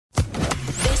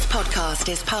podcast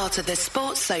is part of the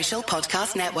Sports Social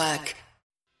Podcast Network.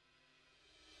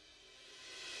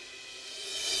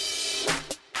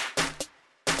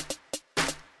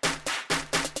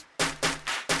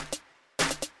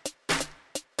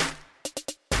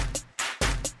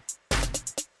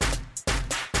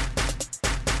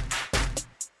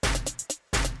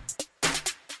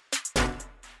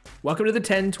 Welcome to the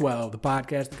 10-12, the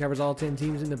podcast that covers all 10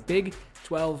 teams in the Big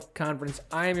 12 Conference.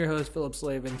 I am your host, Philip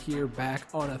Slavin, here back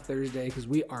on a Thursday because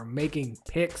we are making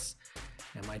picks.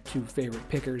 And my two favorite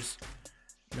pickers,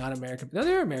 not American. No,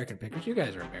 they're American pickers. You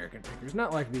guys are American pickers.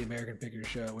 Not like the American Pickers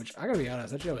show, which I gotta be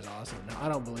honest, that show is awesome. Now, I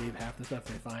don't believe half the stuff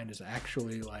they find is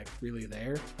actually like really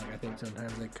there. Like I think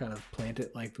sometimes they kind of plant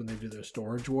it like when they do their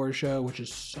Storage Wars show, which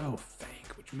is so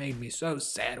fake, which made me so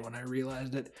sad when I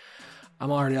realized it.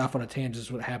 I'm already off on a tangent. This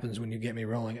is what happens when you get me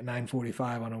rolling at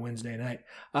 9:45 on a Wednesday night.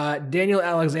 Daniel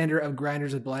Alexander of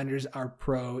Grinders with Blinders, our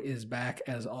pro, is back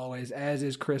as always, as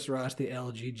is Chris Ross, the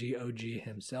LGGOG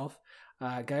himself.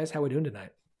 Guys, how we doing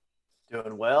tonight?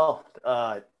 Doing well.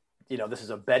 This is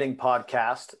a betting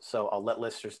podcast, so I'll let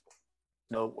listeners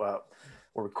know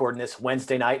we're recording this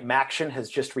Wednesday night. Maction has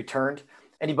just returned.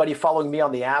 Anybody following me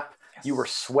on the app, yes. You were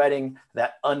sweating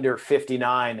that under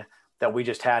 59 that we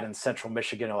just had in Central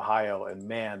Michigan, Ohio. And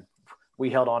man, we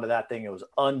held on to that thing. It was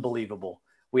unbelievable.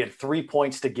 We had 3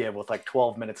 points to give with like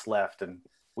 12 minutes left and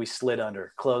we slid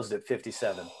under, closed at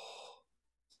 57.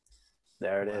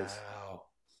 There it is. Wow.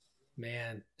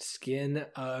 Man, skin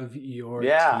of your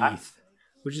teeth,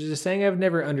 which is a saying I've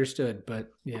never understood,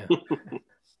 but yeah.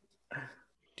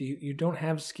 You don't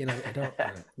have skin? I don't,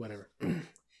 whatever.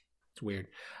 It's weird.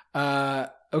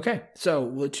 Okay.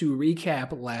 So to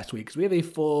recap last week, because we have a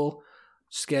full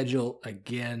schedule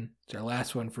again. It's our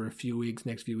last one for a few weeks.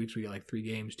 Next few weeks, we got like 3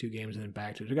 games, 2 games, and then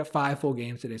back to it. We got 5 full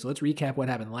games today. So let's recap what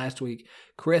happened last week.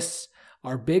 Chris,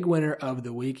 our big winner of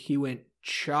the week, he went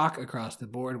chalk across the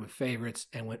board with favorites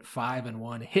and went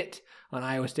 5-1. Hit on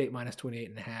Iowa State minus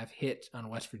 28.5. Hit on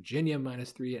West Virginia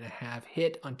minus 3.5.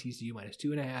 Hit on TCU minus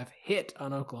 2.5. Hit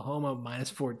on Oklahoma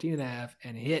minus 14.5.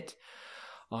 And hit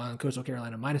on Coastal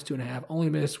Carolina minus 2.5. Only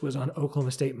miss was on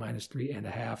Oklahoma State minus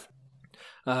 3.5.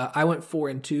 I went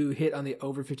 4-2, hit on the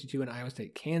over 52 in Iowa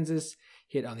State, Kansas,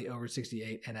 hit on the over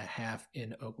 68.5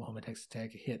 in Oklahoma, Texas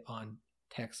Tech, hit on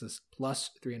Texas plus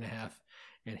 3.5,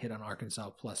 and hit on Arkansas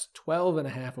plus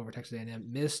 12.5 over Texas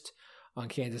A&M. Missed on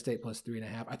Kansas State plus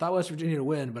 3.5. I thought West Virginia to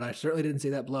win, but I certainly didn't see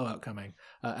that blowout coming.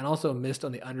 And also missed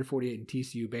on the under 48 in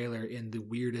TCU Baylor in the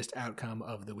weirdest outcome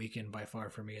of the weekend by far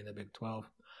for me in the Big 12.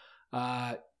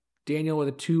 Daniel with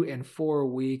a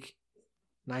 2-4 week.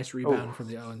 Nice rebound from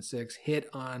the 0-6. Hit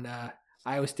on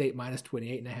Iowa State minus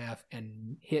 28.5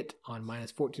 and hit on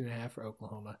minus 14.5 for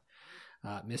Oklahoma.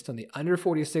 Missed on the under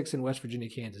 46 in West Virginia,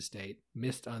 Kansas State.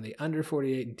 Missed on the under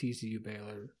 48 in TCU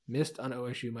Baylor. Missed on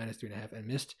OSU minus 3.5 and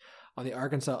missed on the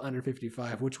Arkansas under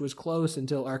 55, which was close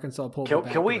until Arkansas pulled it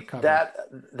back. Can we that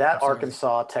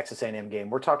Arkansas Texas A&M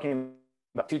game? We're talking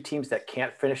about 2 teams that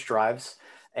can't finish drives,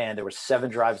 and there were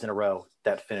 7 drives in a row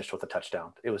that finished with a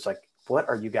touchdown. It was like, what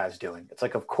are you guys doing? It's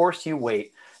like, of course you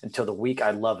wait until the week.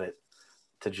 I love it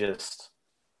to just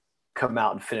come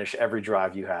out and finish every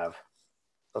drive you have.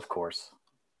 Of course.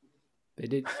 They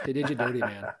did you dirty,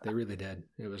 man. They really did.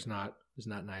 It was not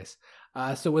nice.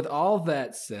 So with all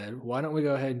that said, why don't we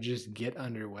go ahead and just get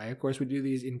underway? Of course, we do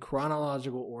these in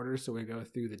chronological order. So we go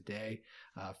through the day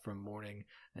from morning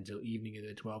until evening of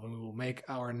the 12, and we will make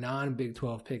our non-Big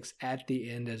 12 picks at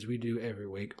the end as we do every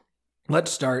week.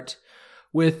 Let's start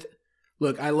with,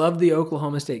 look, I love the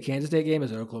Oklahoma State-Kansas State game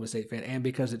as an Oklahoma State fan, and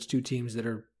because it's 2 teams that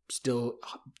are still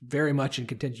very much in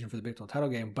contention for the Big 12 title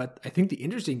game. But I think the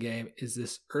interesting game is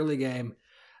this early game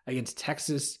against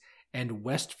Texas and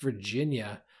West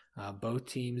Virginia, both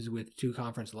teams with 2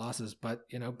 conference losses, but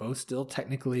both still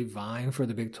technically vying for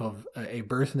the Big 12, a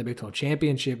berth in the Big 12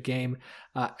 championship game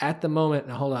at the moment.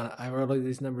 Now hold on, I wrote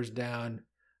these numbers down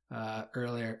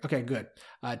earlier. Okay, good.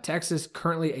 Texas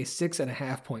currently a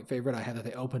 6.5 point favorite. I had that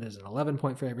they opened as an 11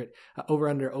 point favorite. Over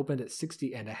under opened at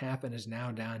 60.5 and is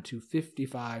now down to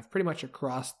 55, pretty much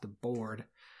across the board.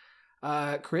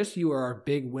 Chris, you are our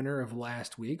big winner of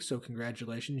last week, so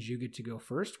congratulations. You get to go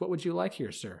first. What would you like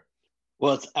here, sir?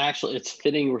 Well, it's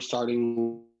fitting we're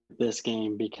starting this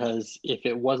game because if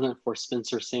it wasn't for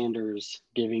Spencer Sanders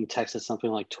giving Texas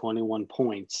something like 21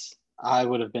 points, I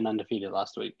would have been undefeated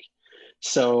last week.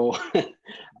 So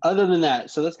other than that,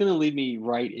 so that's going to lead me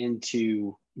right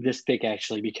into this pick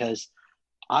actually, because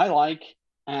I like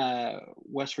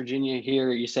West Virginia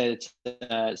here. You said it's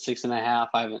 6.5.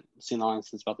 I haven't seen the line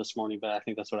since about this morning, but I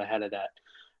think that's what I had it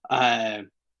at.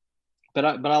 But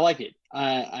I like it.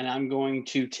 And I'm going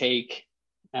to take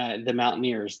the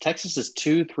Mountaineers. Texas is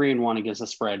 2-3-1 against the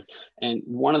spread, and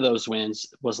one of those wins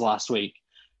was last week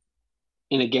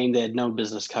in a game they had no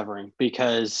business covering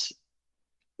because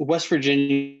West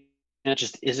Virginia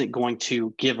just isn't going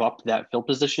to give up that field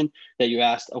position that you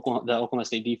asked the Oklahoma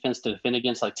State defense to defend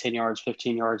against, like 10 yards,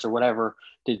 15 yards, or whatever,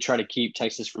 to try to keep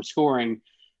Texas from scoring.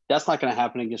 That's not going to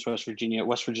happen against West Virginia.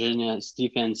 West Virginia's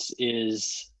defense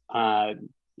is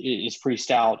pretty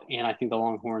stout, and I think the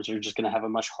Longhorns are just going to have a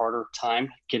much harder time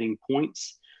getting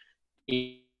points.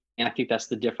 And I think that's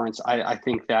the difference. I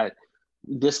think that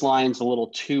this line's a little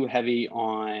too heavy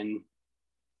on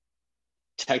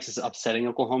Texas upsetting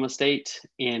Oklahoma State.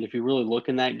 And if you really look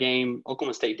in that game,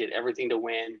 Oklahoma State did everything to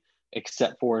win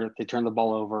except for they turned the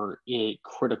ball over in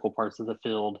critical parts of the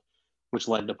field, which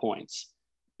led to points.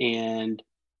 And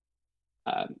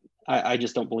I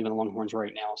just don't believe in the Longhorns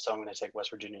right now, so I'm going to take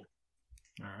West Virginia.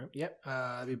 All right. Yep.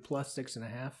 That'd be plus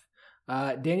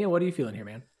 6.5. Daniel, what are you feeling here,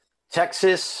 man?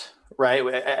 Texas, right?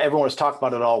 Everyone was talking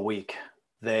about it all week.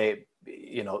 They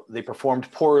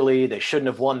performed poorly. They shouldn't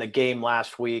have won the game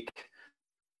last week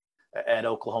at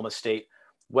Oklahoma State.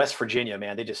 West Virginia,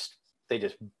 man, they just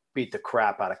beat the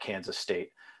crap out of Kansas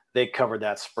State. They covered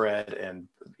that spread and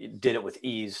did it with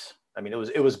ease. I mean,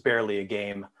 it was barely a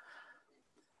game.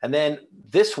 And then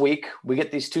this week we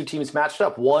get these two teams matched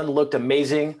up. One looked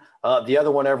amazing. The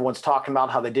other one, everyone's talking about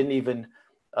how they didn't even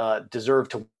deserve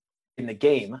to win the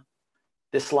game.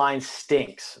 This line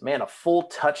stinks, man. A full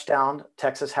touchdown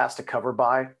Texas has to cover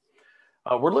by.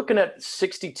 We're looking at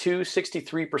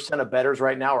 63% of bettors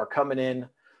right now are coming in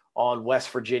on West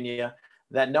Virginia.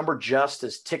 That number just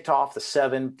is ticked off the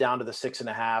 7 down to the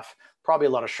 6.5. Probably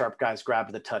a lot of sharp guys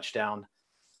grabbed the touchdown.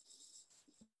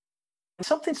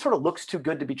 Something sort of looks too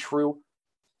good to be true.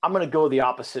 I'm going to go the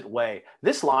opposite way.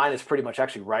 This line is pretty much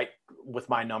actually right with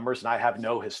my numbers, and I have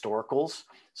no historicals.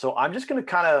 So I'm just going to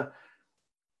kind of,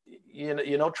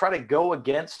 try to go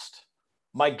against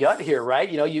my gut here, right?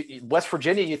 West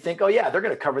Virginia, you think, oh yeah, they're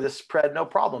going to cover this spread, no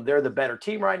problem. They're the better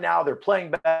team right now. They're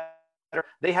playing better.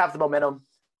 They have the momentum.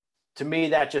 To me,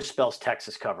 that just spells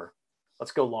Texas cover.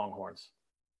 Let's go Longhorns.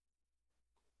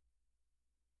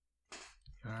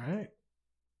 All right.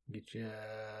 Get you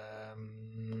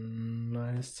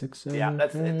minus 6. Yeah,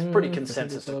 it's pretty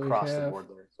consensus across the board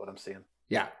there. That's what I'm seeing.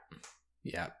 Yeah,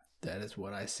 that is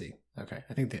what I see. Okay,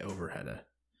 I think the over had a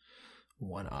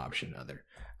one option other.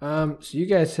 So you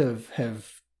guys have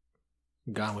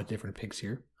gone with different picks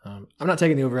here. I'm not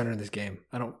taking the over under in this game.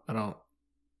 I don't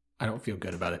feel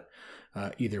good about it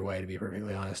either way, to be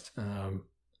perfectly honest. I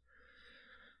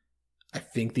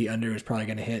think the under is probably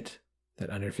going to hit that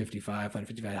under 55,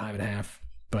 under 55.5.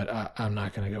 But I'm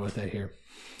not going to go with that here.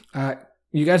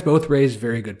 You guys both raised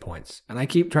very good points. And I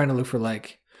keep trying to look for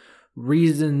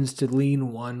reasons to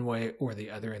lean one way or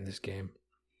the other in this game.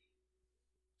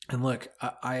 And look,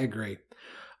 I agree.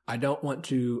 I don't want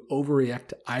to overreact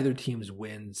to either team's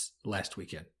wins last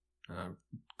weekend.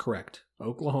 Correct.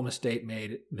 Oklahoma State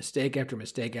made mistake after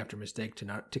mistake after mistake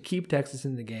to keep Texas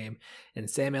in the game. And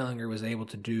Sam Ehlinger was able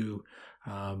to do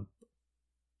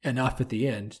enough at the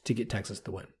end to get Texas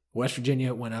the win. West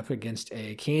Virginia went up against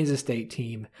a Kansas State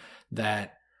team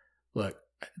that, look,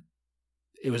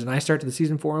 it was a nice start to the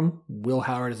season for them. Will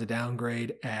Howard is a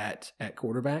downgrade at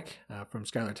quarterback from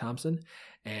Skylar Thompson.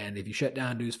 And if you shut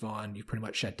down Deuce Vaughn, you've pretty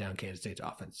much shut down Kansas State's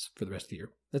offense for the rest of the year.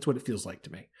 That's what it feels like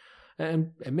to me.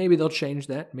 And maybe they'll change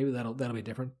that. Maybe that'll be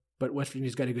different. But West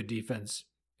Virginia's got a good defense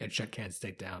and shut Kansas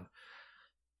State down.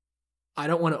 I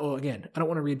don't want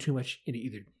to read too much into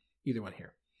either one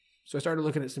here. So I started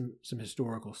looking at some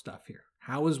historical stuff here.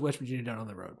 How was West Virginia done on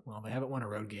the road? Well, they haven't won a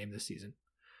road game this season.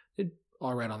 They did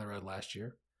all right on the road last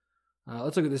year.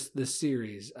 Let's look at this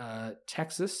series.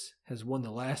 Texas has won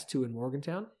the last 2 in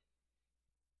Morgantown.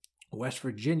 West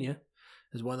Virginia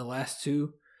has won the last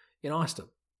 2 in Austin.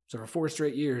 So for 4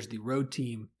 straight years, the road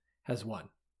team has won.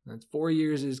 And 4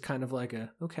 years is kind of like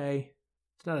okay,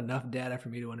 it's not enough data for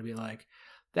me to want to be like,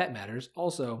 that matters.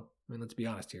 Also, let's be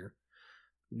honest here,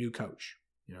 new coach.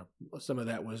 Some of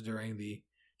that was during the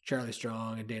Charlie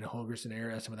Strong and Dana Holgerson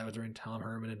era. Some of that was during Tom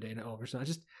Herman and Dana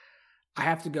Holgerson. I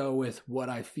have to go with what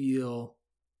I feel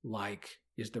like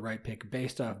is the right pick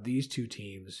based off these two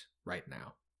teams right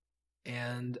now.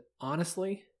 And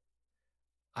honestly,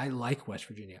 I like West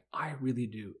Virginia. I really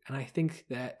do. And I think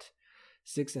that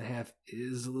 6.5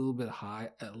 is a little bit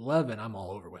high. At 11, I'm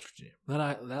all over West Virginia.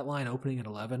 That line opening at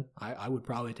 11, I would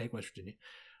probably take West Virginia.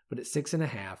 But at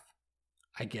 6.5,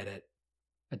 I get it.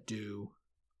 I do.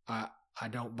 I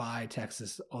don't buy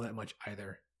Texas all that much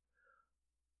either.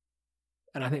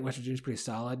 And I think West Virginia's pretty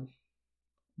solid.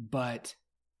 But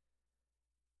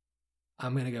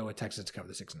I'm going to go with Texas to cover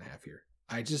the 6.5 here.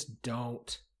 I just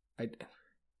don't.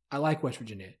 I like West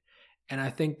Virginia, and I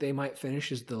think they might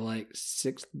finish as the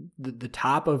sixth, the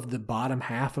top of the bottom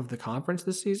half of the conference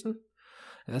this season.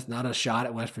 And that's not a shot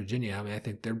at West Virginia. I mean, I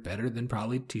think they're better than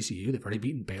probably TCU. They've already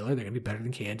beaten Baylor. They're going to be better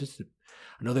than Kansas.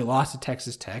 I know they lost to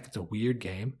Texas Tech. It's a weird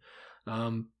game.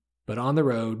 But on the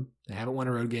road, they haven't won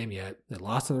a road game yet. They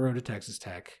lost on the road to Texas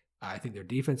Tech. I think their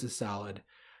defense is solid.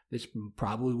 This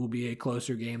probably will be a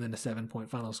closer game than a 7-point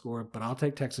final score, but I'll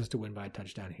take Texas to win by a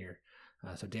touchdown here.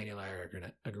 So Daniel and I are going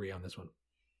to agree on this one.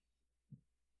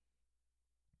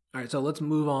 All right, so let's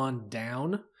move on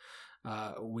down.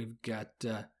 We've got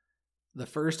the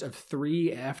first of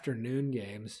 3 afternoon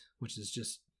games, which is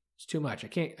just it's too much. I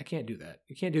can't do that.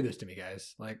 You can't do this to me,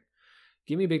 guys. Like,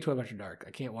 give me Big 12 after dark.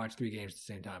 I can't watch 3 games at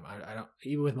the same time. I don't,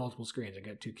 even with multiple screens. I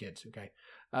got 2 kids. Okay.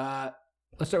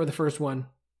 Let's start with the first one.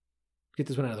 Get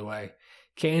this one out of the way.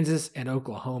 Kansas and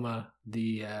Oklahoma.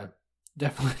 The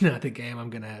definitely not the game I'm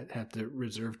gonna have to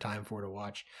reserve time for to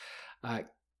watch.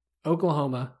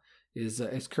 Oklahoma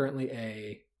is currently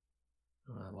a.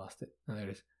 Oh, I lost it. Oh, there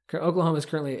it is. Oklahoma is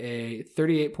currently a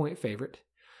 38-point favorite.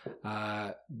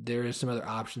 There is some other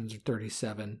options,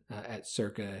 37 at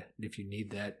circa if you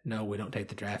need that. No, we don't take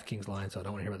the DraftKings line, so I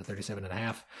don't want to hear about the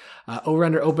 37.5.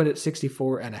 Over-under opened at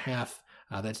 64.5.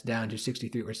 That's down to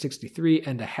 63 or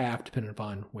 63.5, depending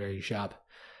upon where you shop.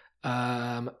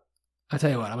 I'll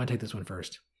tell you what, I'm going to take this one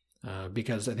first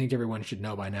because I think everyone should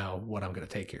know by now what I'm going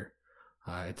to take here.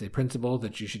 It's a principle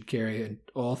that you should carry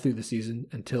all through the season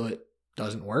until it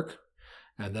doesn't work.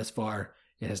 And thus far,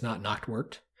 it has not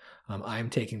worked. I am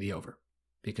taking the over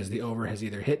because the over has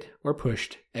either hit or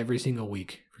pushed every single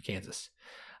week for Kansas.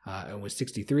 And with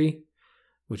 63,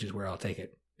 which is where I'll take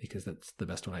it because that's the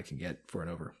best one I can get for an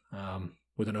over.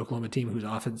 With an Oklahoma team whose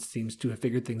offense seems to have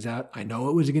figured things out. I know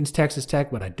it was against Texas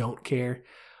Tech, but I don't care.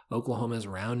 Oklahoma is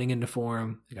rounding into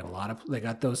form. They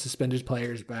got those suspended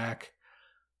players back.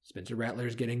 Spencer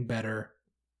Rattler's getting better.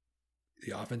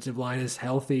 The offensive line is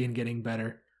healthy and getting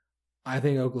better. I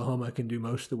think Oklahoma can do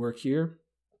most of the work here.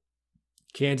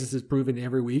 Kansas has proven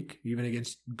every week, even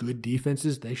against good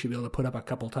defenses, they should be able to put up a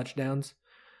couple touchdowns.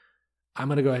 I'm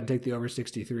going to go ahead and take the over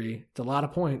 63. It's a lot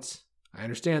of points. I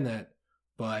understand that,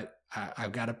 but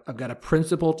I've got a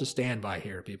principle to stand by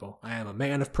here, people. I am a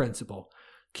man of principle.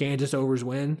 Kansas overs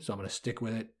win, so I'm going to stick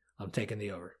with it. I'm taking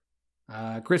the over.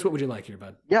 Chris, what would you like here,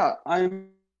 bud? Yeah, I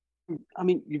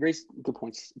mean, you raised good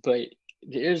points, but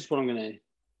here's what I'm going to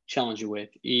challenge you with.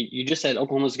 You just said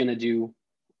Oklahoma's going to do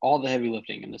all the heavy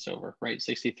lifting in this over, right?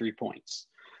 63 points.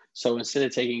 So instead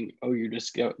of taking OU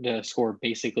to score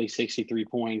basically 63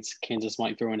 points, Kansas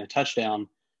might throw in a touchdown.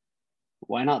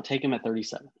 Why not take them at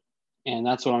 37? And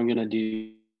that's what I'm going to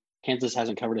do. Kansas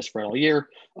hasn't covered a spread all year.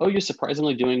 OU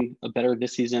surprisingly doing better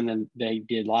this season than they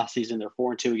did last season. They're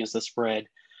 4-2 against the spread.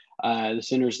 The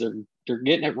Sooners, they're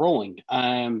getting it rolling.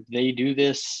 They do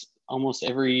this almost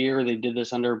every year. They did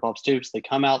this under Bob Stoops. They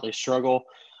come out, they struggle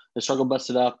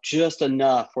busted up just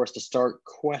enough for us to start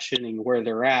questioning where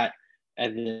they're at,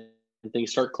 and then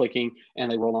things start clicking, and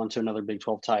they roll on to another Big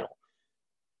 12 title.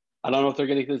 I don't know if they're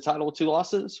going to get the title with 2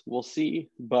 losses. We'll see,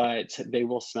 but they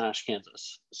will smash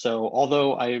Kansas. So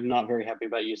although I am not very happy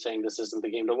about you saying this isn't the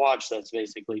game to watch, that's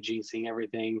basically jinxing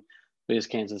everything because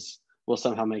Kansas will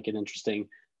somehow make it interesting.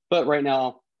 But right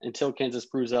now, until Kansas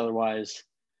proves otherwise,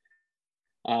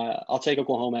 I'll take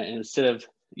Oklahoma, and instead of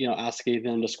asking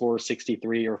them to score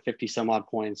 63 or 50 some odd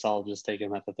points, I'll just take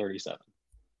them at the 37.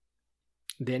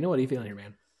 Daniel, what are you feeling here,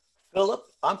 man? Philip,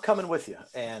 I'm coming with you,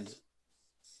 and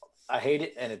I hate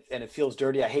it, and it feels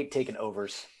dirty. I hate taking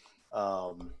overs.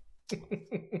 I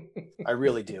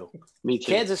really do. Me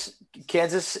too.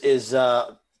 Kansas is,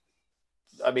 I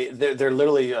mean, they're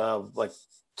literally like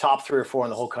top 3 or 4 in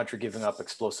the whole country giving up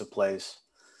explosive plays.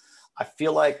 I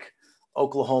feel like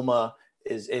Oklahoma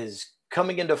is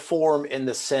coming into form in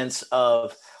the sense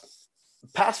of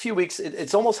past few weeks.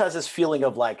 It's almost has this feeling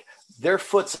of like their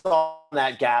foot's on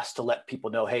that gas to let people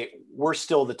know, hey, we're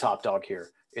still the top dog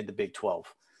here in the Big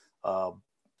 12.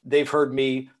 They've heard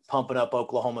me pumping up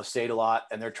Oklahoma State a lot,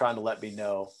 and they're trying to let me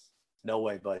know, no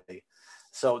way, buddy.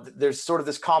 So there's sort of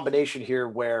this combination here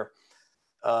where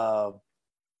I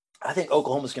think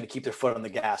Oklahoma's going to keep their foot on the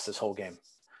gas this whole game.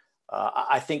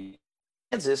 I think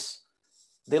Kansas,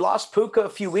 they lost Puka a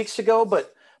few weeks ago,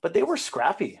 but they were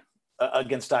scrappy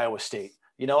against Iowa State.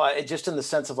 Just in the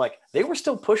sense of like they were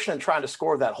still pushing and trying to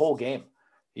score that whole game.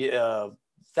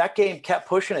 That game kept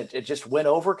pushing. It just went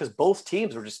over because both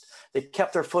teams they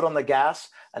kept their foot on the gas,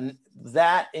 and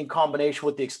that in combination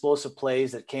with the explosive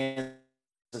plays that Kansas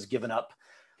has given up,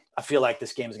 I feel like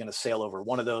this game is going to sail over.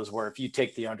 One of those where if you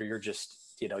take the under, you're just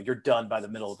you're done by the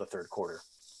middle of the third quarter.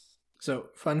 So,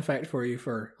 fun fact for you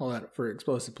for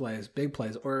explosive plays, big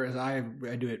plays, or as I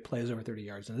do it, plays over 30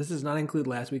 yards. And this does not include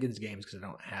last weekend's games because I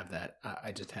don't have that.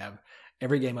 I just have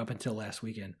every game up until last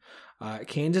weekend.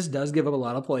 Kansas does give up a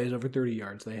lot of plays over 30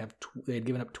 yards. They had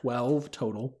given up 12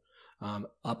 total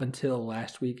up until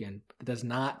last weekend. It does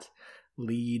not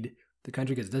lead the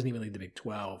country because it doesn't even lead the Big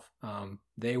 12.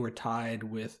 They were tied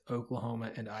with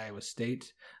Oklahoma and Iowa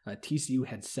State. TCU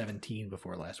had 17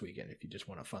 before last weekend, if you just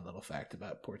want a fun little fact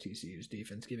about poor TCU's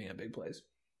defense giving up big plays.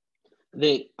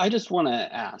 I just want to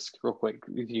ask real quick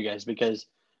with you guys, because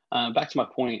back to my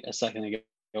point a second ago,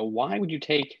 why would you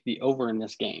take the over in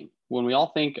this game when we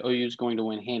all think OU is going to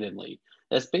win handedly?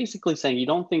 That's basically saying you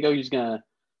don't think OU is going to.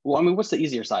 Well, I mean, what's the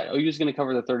easier side? OU is going to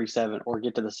cover the 37 or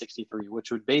get to the 63, which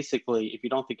would basically, if you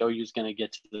don't think OU is going to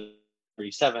get to the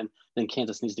 37, then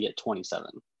Kansas needs to get 27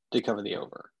 to cover the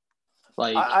over.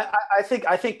 Like, I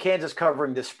think Kansas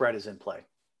covering this spread is in play.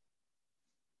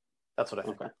 That's what I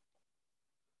think. Okay.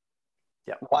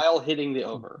 Yeah. While hitting the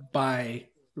over by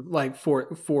like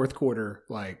fourth quarter,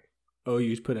 like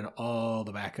OU's put in all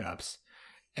the backups,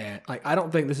 and like I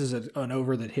don't think this is an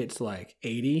over that hits like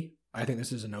 80. I think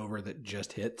this is an over that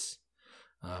just hits.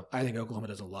 I think Oklahoma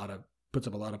puts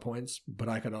up a lot of points, but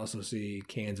I could also see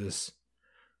Kansas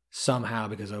somehow,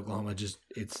 because Oklahoma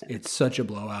it's such a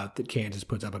blowout that Kansas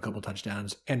puts up a couple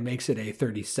touchdowns and makes it a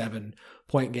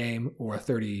 37-point game or a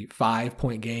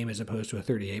 35-point game as opposed to a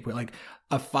 38-point. Like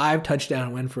a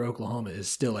 5-touchdown win for Oklahoma is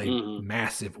still a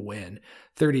massive win.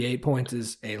 38 points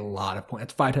is a lot of points.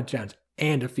 That's 5 touchdowns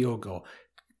and a field goal.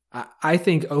 I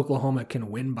think Oklahoma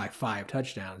can win by 5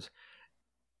 touchdowns.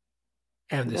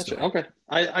 And this okay.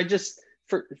 I just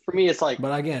for me it's like,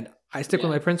 but again, I stick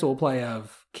with my principal play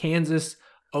of Kansas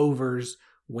overs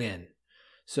win.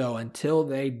 So until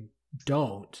they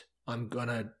don't,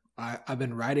 I've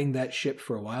been riding that ship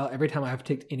for a while. Every time I've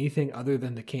taken anything other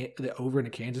than the over in a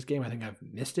Kansas game, I think I've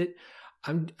missed it.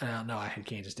 I don't know. I had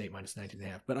Kansas State minus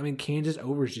 19.5, but I mean, Kansas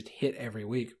overs just hit every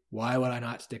week. Why would I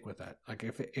not stick with that? Like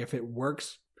if it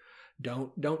works,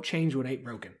 don't change what ain't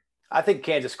broken. I think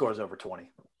Kansas scores over 20.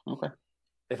 Okay.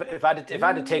 If I had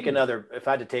to take another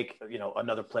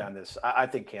play on this, I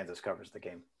think Kansas covers the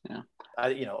game. Yeah.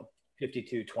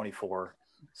 52-24,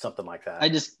 something like that.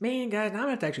 Guys, I'm gonna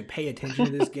have to actually pay attention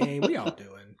to this game. What are y'all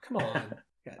doing? Come on.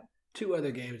 Got 2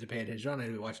 other games to pay attention. I don't need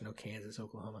to be watching no Kansas,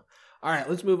 Oklahoma. All right,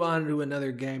 let's move on to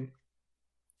another game.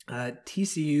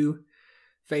 TCU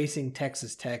facing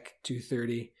Texas Tech,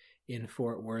 2:30 in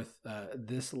Fort Worth.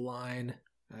 This line,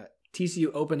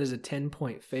 TCU opened as a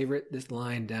 10-point favorite. This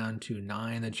line down to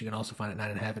 9 that you can also find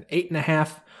at 9.5 and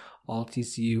 8.5. All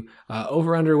TCU.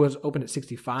 Over-under was open at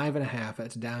 65.5.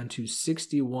 That's down to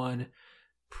 61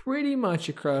 pretty much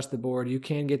across the board. You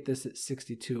can get this at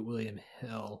 62 at William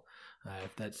Hill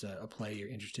if that's a play you're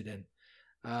interested in.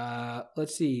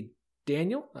 Let's see.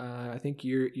 Daniel, I think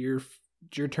it's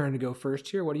your turn to go first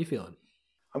here. What are you feeling?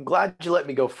 I'm glad you let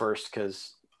me go first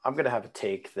because I'm going to have a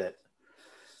take that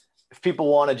if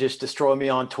people want to just destroy me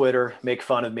on Twitter, make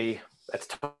fun of me, that's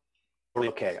totally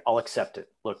okay. I'll accept it.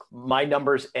 Look, my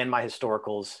numbers and my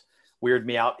historicals weird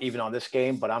me out even on this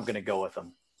game, but I'm going to go with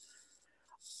them.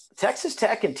 Texas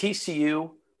Tech and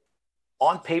TCU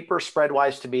on paper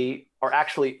spread-wise to me are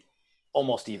actually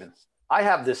almost even. I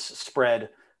have this spread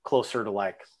closer to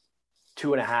like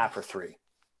 2.5 or 3.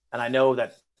 And I know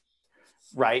that,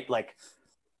 right? Like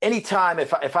anytime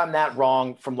if I'm that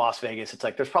wrong from Las Vegas, it's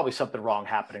like there's probably something wrong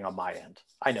happening on my end.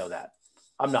 I know that.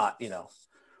 I'm not,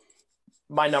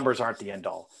 my numbers aren't the end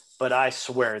all, but I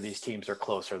swear these teams are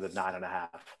closer than 9.5.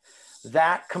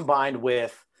 That combined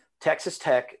with Texas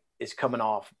Tech is coming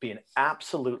off being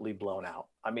absolutely blown out.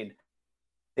 I mean,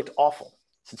 it's awful.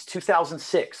 Since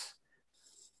 2006,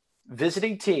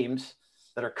 visiting teams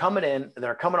that are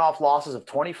coming off losses of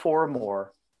 24 or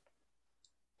more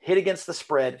hit against the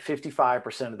spread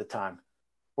 55% of the time.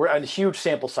 We're a huge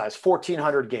sample size,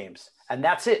 1,400 games, and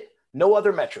that's it. No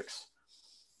other metrics.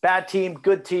 Bad team,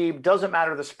 good team, doesn't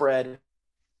matter the spread.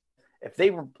 If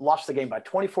they lost the game by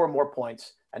 24 more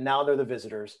points and now they're the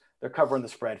visitors, they're covering the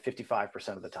spread 55%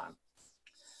 of the time.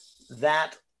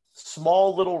 That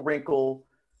small little wrinkle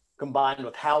combined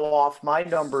with how off my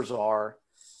numbers are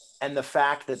and the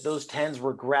fact that those 10s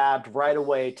were grabbed right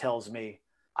away tells me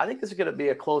I think this is going to be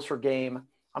a closer game.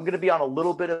 I'm going to be on a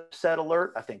little bit of upset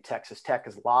alert. I think Texas Tech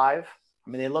is live. I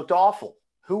mean, they looked awful.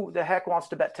 Who the heck wants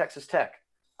to bet Texas Tech?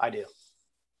 I do.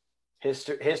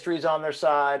 History's on their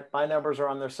side. My numbers are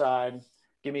on their side.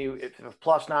 Give me, if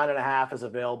plus 9.5 is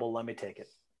available, let me take it.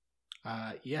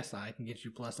 Yes, I can get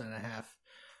you plus 9.5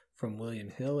 from William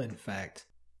Hill, in fact.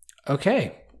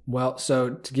 Okay. Well, so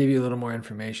to give you a little more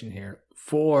information here,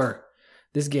 for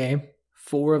this game,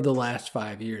 4 of the last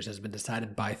 5 years has been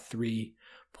decided by 3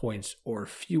 points or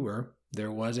fewer.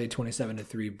 There was a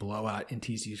 27-3 blowout in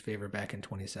TCU's favor back in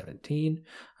 2017.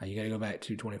 You got to go back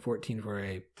to 2014 for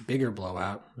a bigger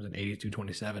blowout. It was an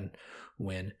 82-27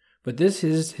 win. But this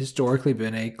has historically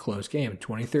been a close game.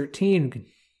 2013,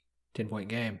 10-point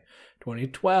game.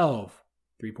 2012,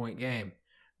 3-point game.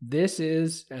 This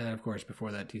is, and of course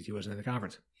before that TCU wasn't in the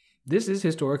conference. This is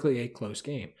historically a close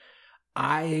game.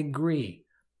 I agree.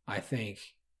 I think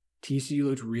TCU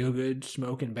looked real good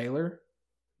smoking Baylor.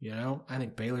 I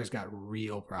think Baylor's got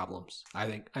real problems. I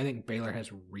think Baylor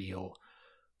has real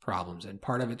problems, and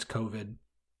part of it's COVID,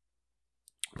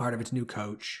 part of it's new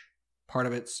coach, part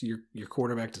of it's your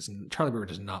quarterback Charlie Brewer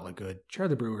does not look good.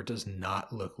 Charlie Brewer does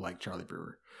not look like Charlie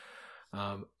Brewer.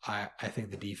 I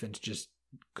think the defense just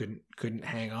couldn't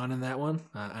hang on in that one.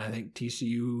 I think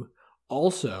TCU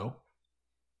also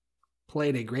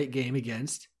played a great game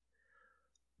against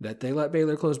that they let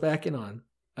Baylor close back in on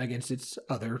against its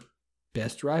other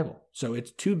best rival. So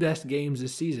its 2 best games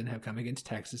this season have come against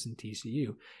Texas and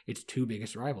TCU. Its 2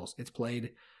 biggest rivals. It's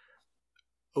played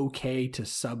okay to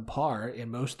subpar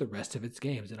in most of the rest of its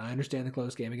games. And I understand the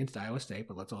close game against Iowa State,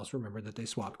 but let's also remember that they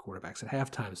swapped quarterbacks at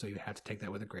halftime, so you have to take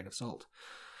that with a grain of salt.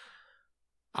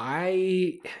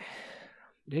 Daniel,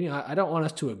 I don't want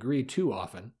us to agree too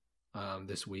often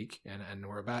this week, and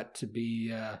we're about to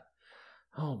be,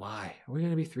 oh my, are we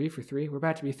going to be 3 for 3? We're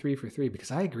about to be 3 for 3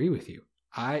 because I agree with you.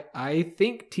 I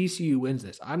think TCU wins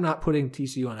this. I'm not putting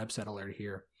TCU on upset alert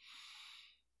here,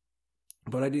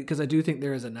 but I do think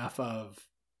there is enough of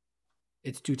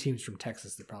it's 2 teams from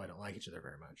Texas that probably don't like each other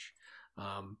very much.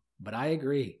 But I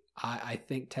agree. I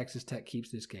think Texas Tech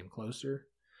keeps this game closer.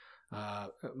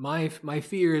 My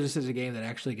fear is this is a game that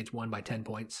actually gets won by 10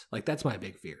 points. Like that's my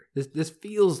big fear. This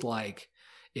feels like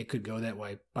it could go that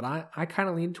way, but I kind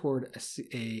of lean toward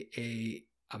a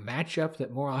matchup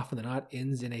that more often than not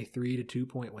ends in a 3 to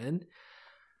 2-point win.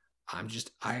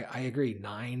 I agree.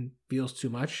 9 feels too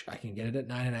much. I can get it at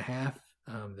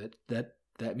 9.5.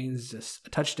 That means a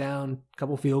touchdown, a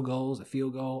couple field goals, a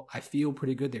field goal. I feel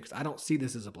pretty good there because I don't see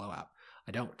this as a blowout.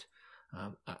 I don't.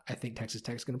 I think Texas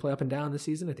Tech's going to play up and down this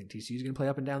season. I think TCU's going to play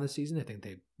up and down this season. I think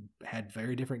they've had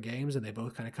very different games, and they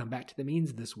both kind of come back to the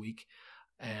means this week.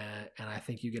 And I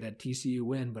think you get a TCU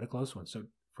win, but a close one. So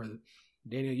for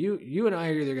Daniel, you and I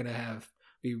are either going to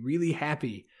be really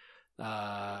happy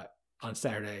on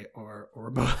Saturday, or we're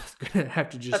both going to have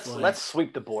to just let's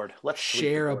sweep the board. Let's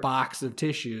share a box of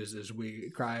tissues as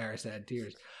we cry our sad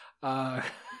tears.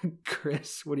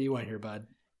 Chris, what do you want here, bud?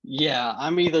 Yeah,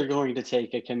 I'm either going to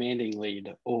take a commanding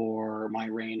lead or my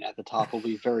reign at the top will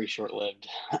be very short-lived.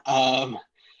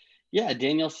 Yeah,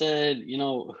 Daniel said,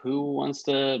 who wants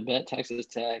to bet Texas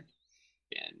Tech?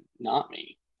 And not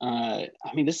me.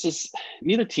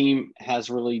 Neither team has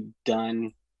really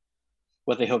done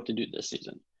what they hope to do this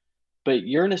season. But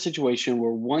you're in a situation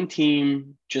where one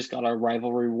team just got a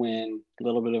rivalry win, a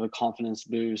little bit of a confidence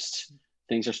boost,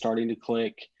 things are starting to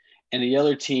click, and the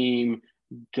other team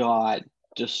got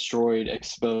destroyed,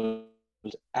 exposed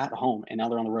at home, and now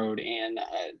they're on the road. And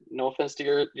no offense to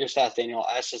your stats, Daniel,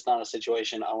 that's just not a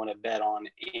situation I want to bet on.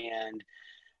 And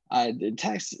the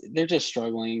Tex, they're just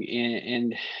struggling,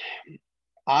 and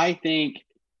I think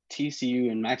TCU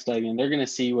and Max Duggan, they're going to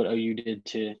see what OU did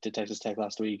to Texas Tech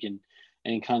last week and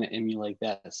kind of emulate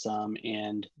that some.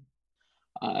 And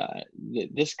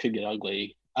this could get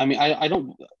ugly. I mean, I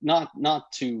don't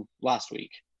not to last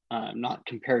week, not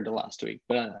compared to last week,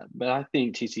 but I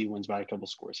think TCU wins by a couple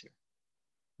scores here.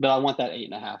 But I want that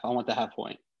 8.5. I want the half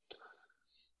point.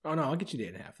 Oh no, I'll get you the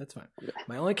 8.5. That's fine. Yeah.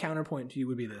 My only counterpoint to you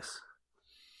would be this: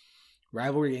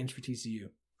 rivalry games for TCU.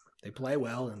 They play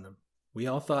well in them. We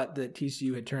all thought that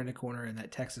TCU had turned a corner in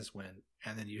that Texas win,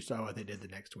 and then you saw what they did the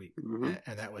next week,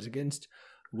 and that was against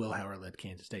Will Howard-led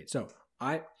Kansas State. So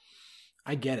I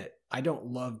get it. I don't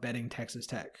love betting Texas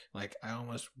Tech. Like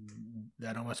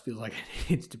that almost feels like it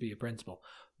needs to be a principle,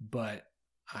 but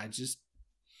I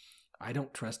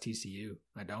don't trust TCU.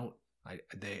 I don't.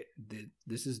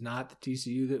 This is not the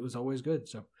TCU that was always good.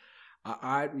 So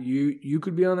you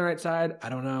could be on the right side. I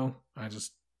don't know.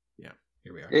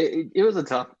 Here we are. It was a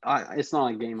tough. It's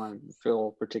not a game I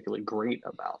feel particularly great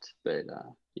about, but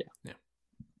yeah.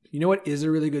 You know what is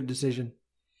a really good decision?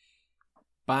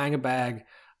 Buying a bag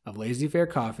of Lazy Fair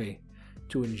coffee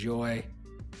to enjoy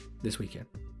this weekend.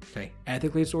 Okay,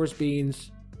 ethically sourced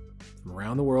beans from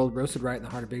around the world, roasted right in the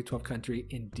heart of Big 12 country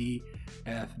in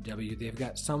DFW. They've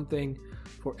got something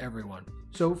for everyone.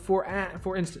 So for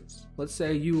instance, let's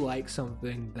say you like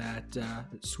something that's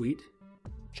sweet,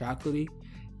 chocolatey,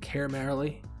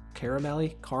 caramelly,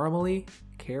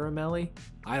 caramelly.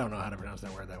 I don't know how to pronounce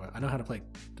that word that way. I know how to play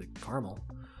the caramel.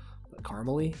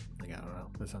 Caramely? Like, I don't know.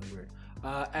 That sounds weird.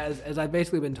 As I've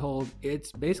basically been told,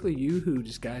 it's basically Yoo-Hoo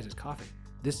disguised as coffee.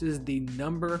 This is the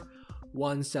number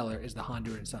one seller is the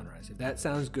Honduran Sunrise. If that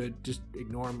sounds good, just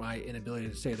ignore my inability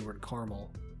to say the word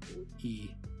caramel.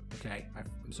 Okay,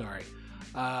 I'm sorry.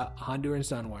 Honduran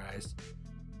Sunrise,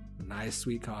 nice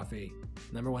sweet coffee,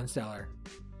 number one seller.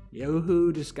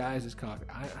 Yoo-Hoo disguised as coffee.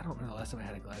 I don't remember the last time I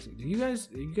had a glass. Are you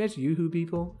guys Yoo-Hoo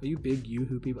people? Are you big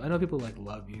Yoo-Hoo people? I know people like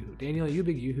love Yoo-Hoo. Daniel, are you a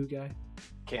big Yoo-Hoo guy?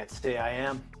 Can't say I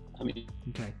am. I mean,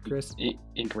 okay, Chris?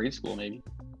 In grade school, maybe.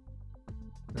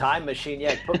 Time machine.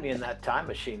 Yeah, put me in that time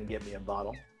machine and get me a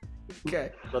bottle.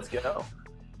 Okay. Let's go.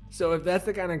 So if that's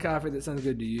the kind of coffee that sounds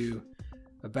good to you,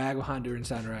 a bag of Honduran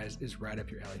Sunrise is right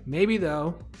up your alley. Maybe,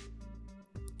 though,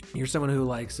 you're someone who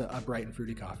likes a bright and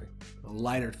fruity coffee, a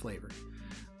lighter flavor.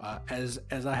 As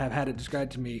I have had it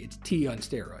described to me, it's tea on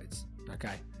steroids,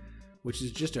 okay? Which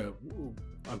is just a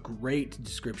great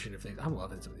description of things. I'm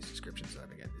loving some of these descriptions that I've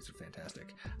been getting. These are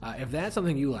fantastic. If that's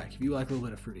something you like, if you like a little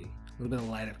bit of fruity, a little bit of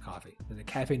light of coffee, then the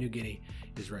Cafe New Guinea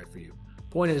is right for you.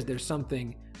 Point is, there's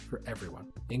something for everyone,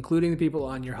 including the people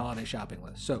on your holiday shopping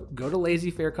list. So go to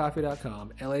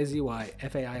lazyfaircoffee.com,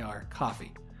 LAZYFAIR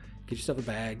coffee. Get yourself a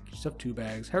bag, get yourself 2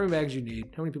 bags, however many bags you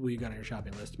need, how many people you got on your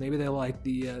shopping list. Maybe they like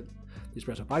the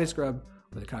espresso body scrub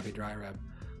or the coffee dry rub.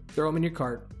 Throw them in your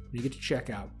cart. When you get to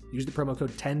checkout, use the promo code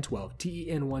 1012,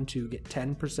 TEN12, get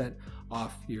 10%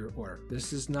 off your order.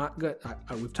 This is not good.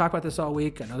 We've talked about this all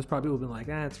week. I know there's probably people who've been like,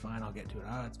 it's fine, I'll get to it.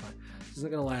 It's fine. This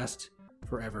isn't going to last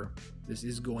forever. This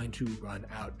is going to run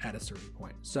out at a certain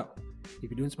point. So if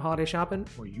you're doing some holiday shopping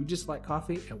or you just like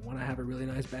coffee and want to have a really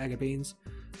nice bag of beans,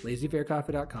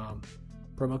 lazyfaircoffee.com,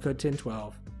 promo code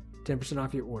 1012, 10%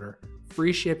 off your order.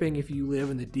 Free shipping if you live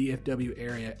in the DFW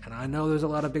area. And I know there's a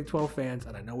lot of Big 12 fans,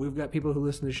 and I know we've got people who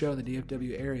listen to the show in the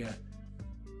DFW area.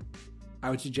 I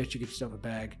would suggest you get yourself a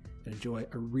bag and enjoy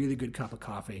a really good cup of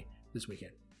coffee this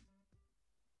weekend.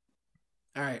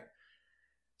 All right.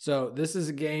 So this is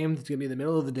a game that's going to be in the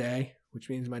middle of the day, which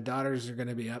means my daughters are going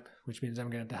to be up, which means I'm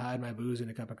going to have to hide my booze in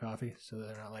a cup of coffee so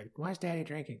they're not like, why is Daddy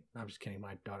drinking? No, I'm just kidding.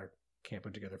 My daughter can't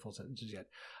put together full sentences yet.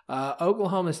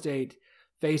 Oklahoma State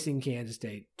facing Kansas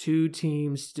State. 2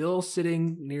 teams still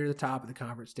sitting near the top of the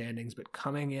conference standings, but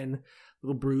coming in a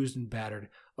little bruised and battered.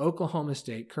 Oklahoma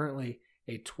State currently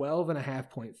a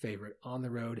 12.5-point favorite on the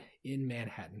road in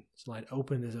Manhattan. This line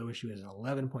opened as OSU as an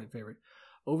 11-point favorite.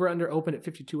 Over under opened at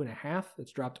 52.5.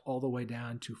 It's dropped all the way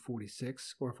down to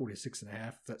 46 or 46.5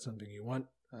 if that's something you want.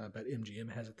 But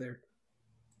MGM has it there.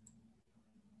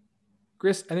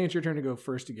 Chris, I think it's your turn to go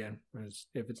first again.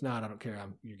 If it's not, I don't care.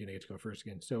 You're going to get to go first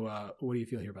again. So what do you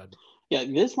feel here, bud? Yeah,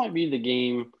 this might be the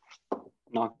game,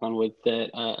 knock on wood, that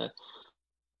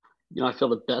I feel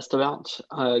the best about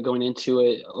going into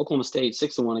it. Oklahoma State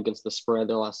 6-1 against the spread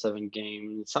their last 7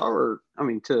 games. However,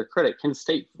 to their credit, Kansas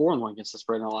State 4-1 against the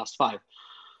spread in their last 5.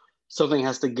 Something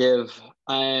has to give.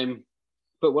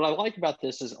 But what I like about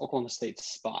this is Oklahoma State's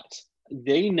spot.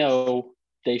 They know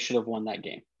they should have won that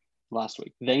game last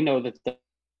week. They know that it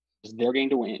was their game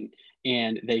to win,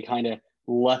 and they kind of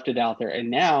left it out there. And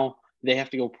now they have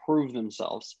to go prove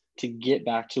themselves to get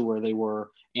back to where they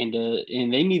were, and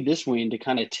they need this win to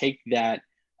kind of take that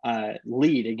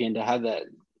lead again, to have that,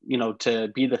 to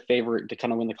be the favorite to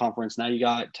kind of win the conference. Now you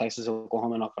got Texas,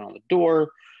 Oklahoma knocking on the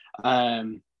door.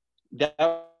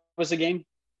 That was a game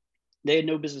they had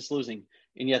no business losing,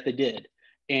 and yet they did.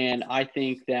 And I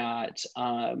think that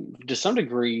to some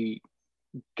degree,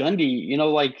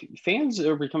 Gundy, fans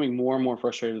are becoming more and more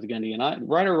frustrated with Gundy, and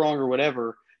right or wrong or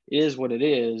whatever, it is what it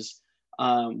is,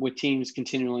 with teams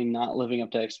continually not living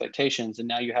up to expectations. And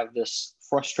now you have this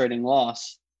frustrating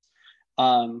loss.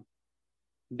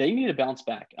 They need to bounce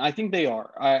back. I think they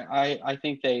are. I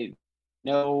think they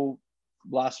know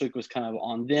last week was kind of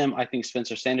on them. I think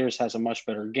Spencer Sanders has a much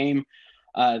better game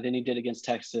than he did against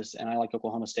Texas, and I like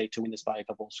Oklahoma State to win this by a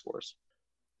couple of scores.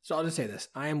 So I'll just say this.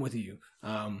 I am with you.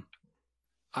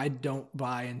 I don't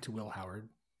buy into Will Howard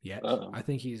yet. I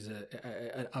think he's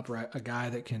a guy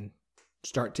that can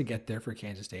start to get there for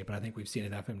Kansas State, but I think we've seen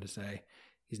enough of him to say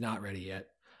he's not ready yet.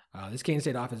 This Kansas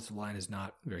State offensive line is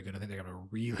not very good. I think they're going to have a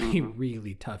really,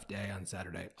 really tough day on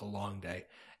Saturday, a long day.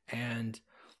 And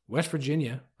West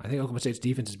Virginia, I think Oklahoma State's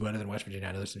defense is better than West Virginia.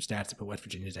 I know there's some stats that put West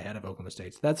Virginia ahead of Oklahoma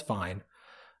State, so that's fine.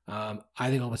 I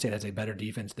think Oklahoma State has a better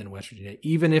defense than West Virginia,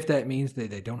 even if that means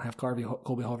that they don't have Colby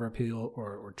Hoover-Appeal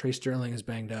or Trey Sterling is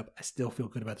banged up. I still feel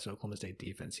good about this Oklahoma State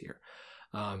defense here.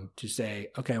 To say,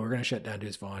 okay, we're going to shut down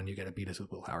Deuce Vaughn. You got to beat us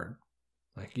with Will Howard.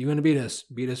 You're going to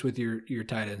beat us with your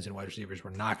tight ends and wide receivers.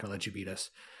 We're not going to let you beat us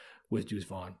with Deuce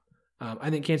Vaughn. I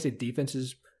think Kansas State defense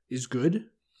is is good,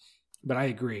 but I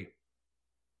agree.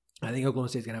 I think Oklahoma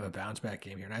State's going to have a bounce-back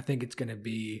game here, and I think it's going to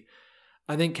be –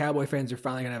 I think Cowboy fans are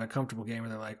finally going to have a comfortable game where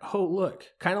they're like, oh, look,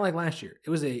 kind of like last year. It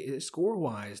was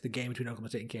score-wise, the game between Oklahoma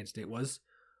State and Kansas State was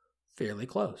fairly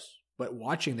close. But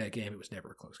watching that game, it was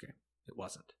never a close game. It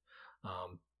wasn't.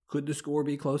 Could the score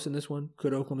be close in this one?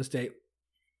 Could Oklahoma State –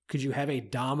 could you have a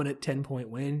dominant 10-point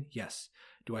win? Yes.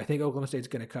 Do I think Oklahoma State's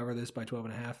going to cover this by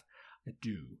 12.5? I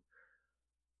do.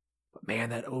 But man,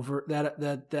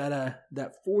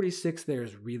 that 46 there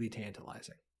is really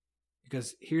tantalizing.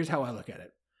 Because here's how I look at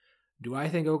it.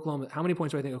 How many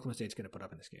points do I think Oklahoma State's going to put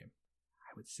up in this game?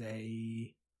 I would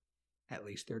say at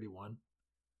least 31.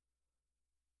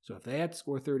 So if they have to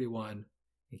score 31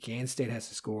 and Kansas State has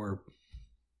to score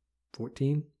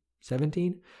 14,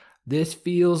 17, this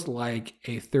feels like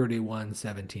a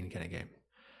 31-17 kind of game.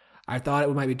 I thought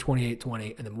it might be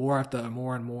 28-20, and the more I've thought,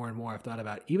 more and more I've thought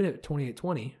about it, even at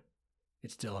 28-20,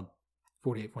 it's still a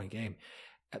 48-point game.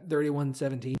 At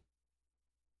 31-17,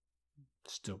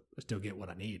 still get what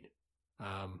I need.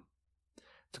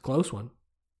 It's a close one,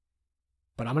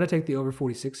 but I'm going to take the over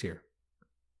 46 here.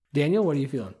 Daniel, what are you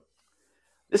feeling?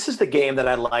 This is the game that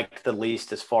I liked the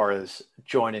least as far as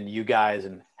joining you guys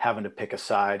and having to pick a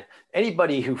side.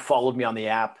 Anybody who followed me on the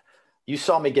app, you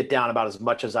saw me get down about as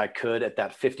much as I could at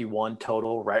that 51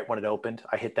 total right when it opened.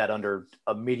 I hit that under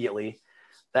immediately.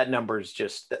 That number is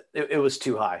just – it was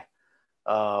too high.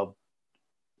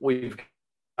 We've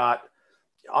got,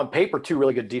 on paper, two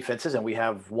really good defenses, and we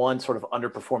have one sort of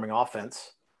underperforming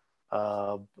offense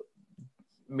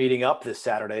meeting up this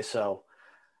Saturday. So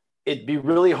it'd be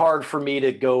really hard for me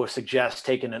to go suggest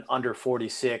taking an under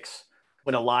 46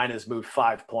 when a line has moved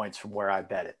 5 points from where I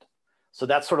bet it. So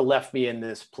that sort of left me in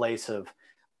this place of,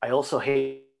 I also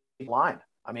hate line.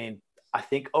 I mean, I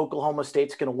think Oklahoma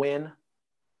State's going to win.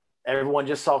 Everyone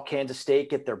just saw Kansas State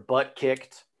get their butt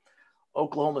kicked.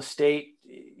 Oklahoma State,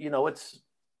 it's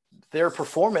their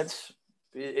performance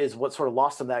is what sort of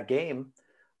lost them that game.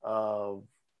 I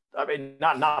mean,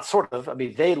 not sort of. I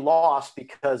mean, they lost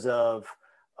because of,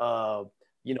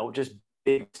 just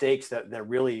big mistakes that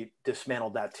really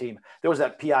dismantled that team. There was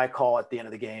that PI call at the end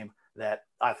of the game that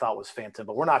I thought was phantom,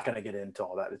 but we're not going to get into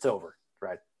all that. It's over,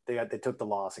 right? They took the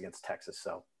loss against Texas,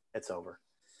 so it's over.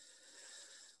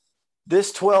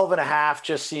 This 12.5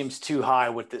 just seems too high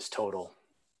with this total.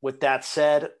 With that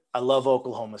said, I love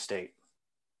Oklahoma State.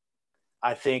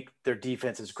 I think their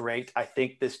defense is great. I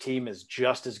think this team is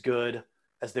just as good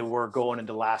as they were going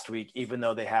into last week, even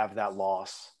though they have that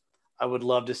loss. I would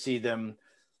love to see them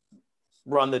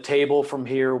run the table from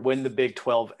here, win the Big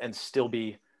 12, and still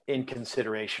be in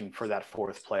consideration for that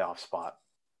fourth playoff spot.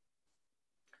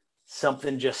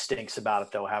 Something just stinks about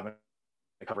it, though, having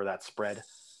to cover that spread.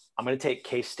 I'm going to take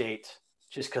K-State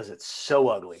just because it's so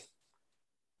ugly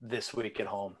this week at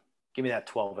home. Give me that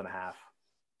 12.5.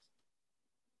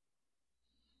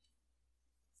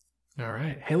 All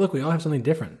right. Hey, look, we all have something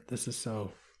different. This is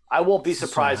so... I won't be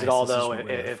surprised so at all, nice. though,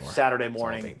 if Saturday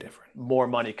morning more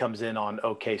money comes in on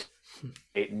OK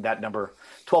State, and that number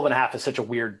 12.5 is such a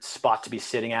weird spot to be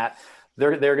sitting at.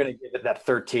 They're going to give it that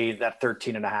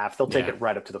 13.5. They'll take it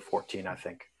right up to the 14, I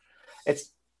think.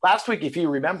 It's last week, if you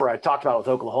remember, I talked about it with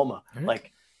Oklahoma. Mm-hmm.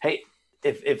 Like, hey,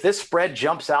 if this spread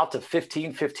jumps out to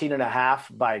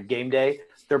 15.5 by game day,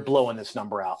 they're blowing this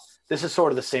number out. This is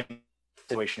sort of the same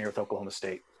situation here with Oklahoma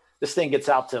State. This thing gets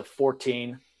out to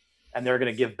 14. And they're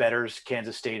going to give bettors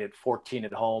Kansas State at 14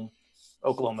 at home.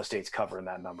 Oklahoma State's covering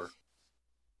that number.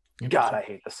 God, I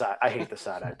hate the side.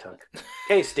 I took.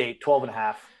 K-State,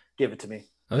 12.5. Give it to me.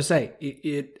 I would say,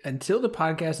 it until the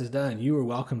podcast is done, you are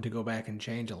welcome to go back and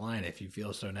change a line if you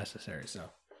feel so necessary. So,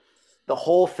 the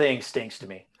whole thing stinks to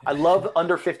me. I love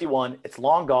under 51. It's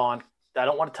long gone. I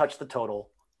don't want to touch the total.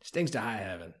 Stings to high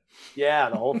heaven. Yeah,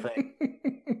 the whole thing.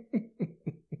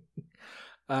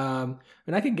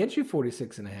 And I can get you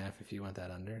 46.5 if you want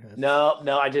that under. No,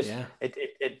 I just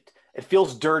it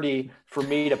feels dirty for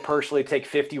me to personally take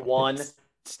 51,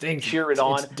 stinks, cheer it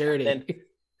on. It's dirty. And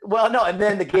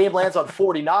then the game lands on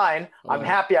 49. I'm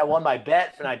happy I won my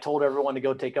bet, and I told everyone to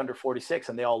go take under 46,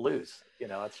 and they all lose.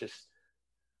 It's just.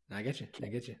 I get you.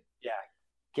 Yeah,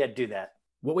 can't do that.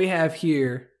 What we have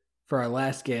here for our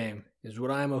last game is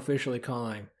what I'm officially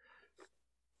calling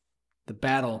the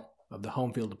Battle of the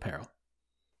Home Field Apparel.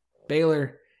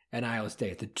 Baylor and Iowa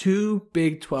State, the two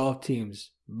Big 12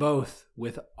 teams, both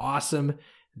with awesome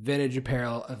vintage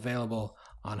apparel available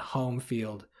on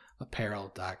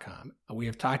homefieldapparel.com. We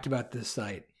have talked about this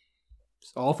site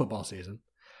all football season.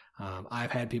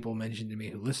 I've had people mention to me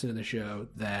who listen to the show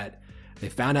that they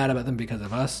found out about them because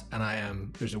of us,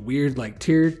 and there's a weird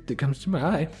tear that comes to my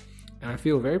eye, and I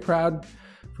feel very proud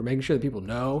for making sure that people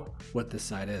know what this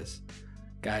site is.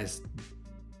 Guys,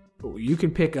 you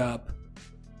can pick up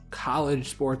college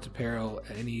sports apparel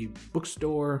at any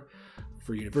bookstore,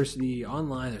 for university,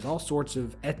 online. There's all sorts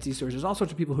of Etsy stores. There's all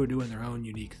sorts of people who are doing their own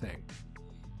unique thing.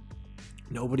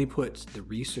 Nobody puts the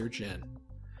research in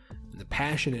and the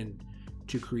passion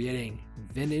into creating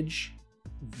vintage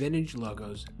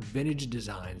logos, vintage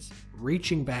designs,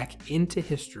 reaching back into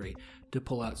history to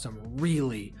pull out some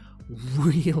really,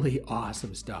 really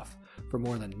awesome stuff from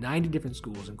more than 90 different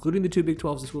schools, including the two Big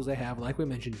 12 schools they have, like we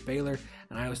mentioned, Baylor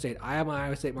and Iowa State. I have my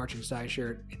Iowa State marching side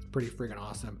shirt. It's pretty freaking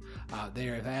awesome. They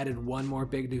have added one more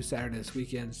big news Saturday this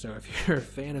weekend, so if you're a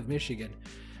fan of Michigan,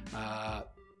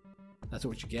 that's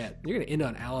what you get. You're going to end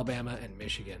on Alabama and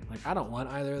Michigan. Like, I don't want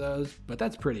either of those, but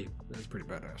that's pretty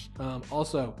badass.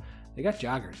 Also, they got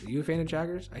joggers. Are you a fan of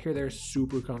joggers? I hear they're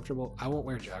super comfortable. I won't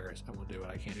wear joggers. I won't do it.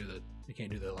 I can't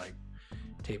do the like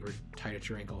tapered tight at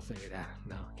your ankle thing.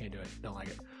 No, can't do it. Don't like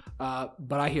it.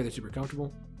 But I hear they're super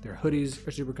comfortable. Their hoodies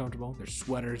are super comfortable. Their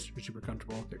sweaters are super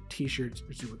comfortable. Their t-shirts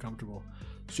are super comfortable.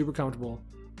 Super comfortable.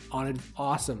 On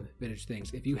awesome vintage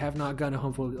things. If you have not gone to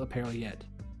Home Field Apparel yet,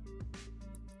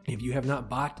 if you have not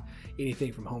bought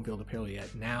anything from Home Field Apparel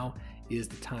yet, now is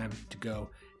the time to go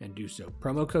and do so.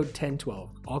 Promo code 1012,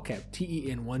 all cap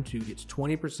TEN12, gets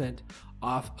 20%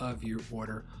 off of your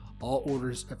order. All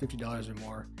orders of $50 or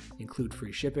more include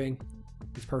free shipping.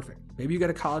 It's perfect. Maybe you got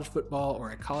a college football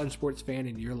or a college sports fan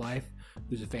in your life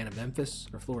who's a fan of Memphis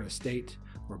or Florida State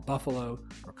or Buffalo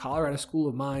or Colorado School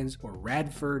of Mines or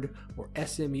Radford or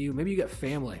SMU. Maybe you got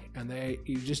family and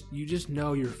you just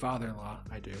know your father-in-law,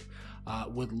 I do,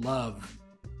 would love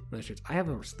one of the shirts. I have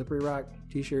a Slippery Rock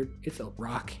t-shirt. It's a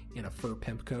rock in a fur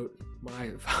pimp coat.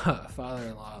 My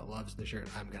father-in-law loves the shirt.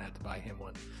 I'm going to have to buy him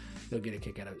one. He'll get a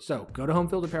kick out of it. So go to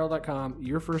homefieldapparel.com.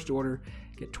 Your first order,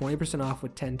 get 20% off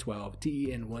with 1012,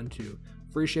 TEN12,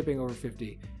 free shipping over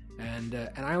 50. And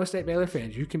Iowa State Baylor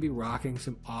fans, you can be rocking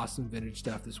some awesome vintage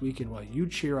stuff this weekend while you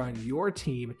cheer on your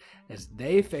team as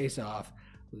they face off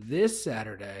this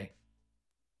Saturday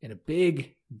in a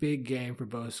big, big game for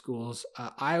both schools.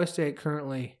 Iowa State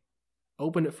currently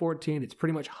opened at 14. It's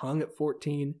pretty much hung at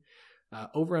 14.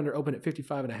 Over-under opened at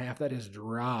 55.5. That has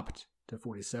dropped to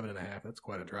 47.5. That's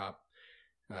quite a drop.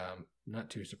 Not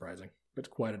too surprising, but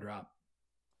it's quite a drop.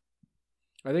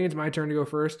 I think it's my turn to go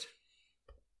first.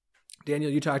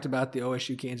 Daniel, you talked about the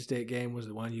OSU-Kansas State game was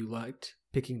the one you liked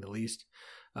picking the least.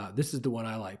 This is the one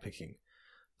I like picking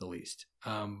the least.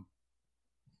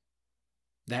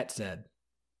 That said,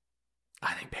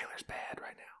 I think Baylor's bad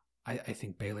right now. I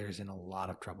think Baylor is in a lot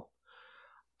of trouble.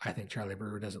 I think Charlie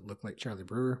Brewer doesn't look like Charlie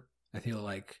Brewer. I feel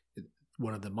like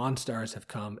one of the Monstars have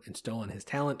come and stolen his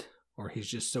talent, or he's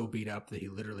just so beat up that he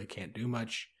literally can't do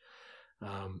much.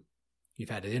 You've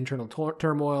had an internal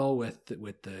turmoil with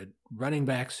the running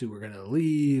backs who were going to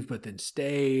leave but then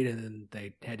stayed, and then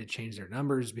they had to change their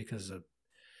numbers because of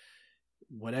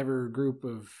whatever group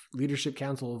of leadership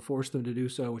council forced them to do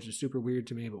so, which is super weird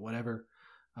to me, but whatever.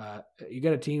 You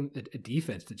got a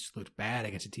defense that just looked bad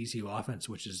against a TCU offense,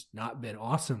 which has not been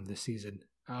awesome this season.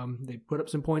 They put up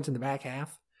some points in the back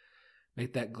half,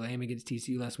 make that game against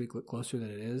TCU last week look closer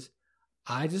than it is.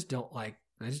 I just don't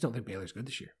think Baylor's good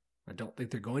this year. I don't think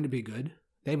they're going to be good.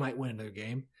 They might win another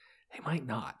game. They might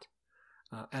not.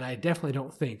 And I definitely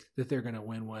don't think that they're going to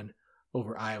win one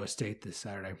over Iowa State this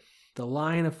Saturday. The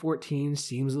line of 14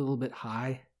 seems a little bit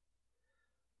high.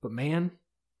 But man,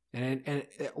 and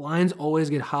lines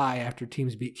always get high after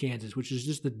teams beat Kansas, which is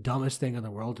just the dumbest thing in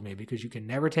the world to me because you can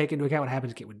never take into account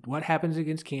what happens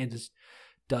against Kansas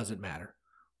doesn't matter.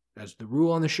 As the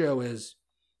rule on the show is,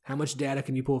 how much data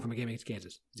can you pull from a game against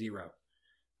Kansas? Zero.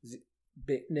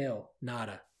 Nil.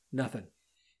 Nada. Nothing.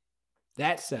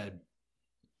 That said,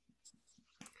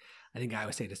 I think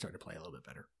Iowa State is starting to play a little bit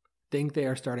better. I think they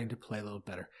are starting to play a little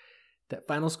better. That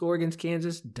final score against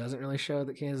Kansas doesn't really show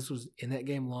that Kansas was in that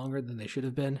game longer than they should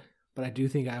have been, but I do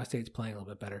think Iowa State's playing a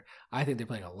little bit better. I think they're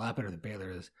playing a lot better than Baylor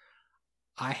is.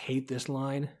 I hate this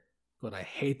line, but I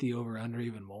hate the over-under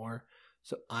even more.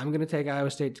 So I'm going to take Iowa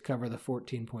State to cover the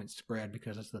 14-point spread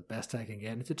because that's the best I can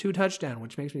get. And it's a 2-touchdown,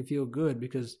 which makes me feel good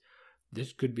because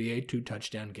this could be a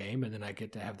 2-touchdown game, and then I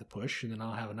get to have the push, and then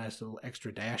I'll have a nice little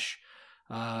extra dash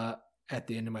at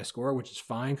the end of my score, which is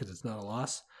fine because it's not a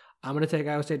loss. I'm going to take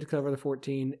Iowa State to cover the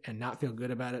 14 and not feel good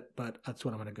about it, but that's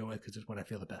what I'm going to go with because it's what I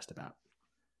feel the best about.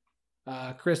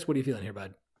 Chris, what are you feeling here,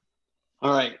 bud?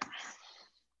 All right.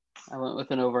 I went with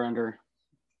an over-under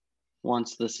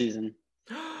once this season.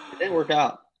 It didn't work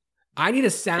out. I need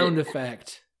a sound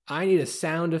effect.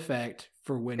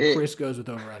 For when Chris goes with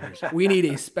over-unders. We need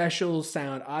a special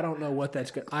sound. I don't know what that's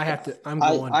going to –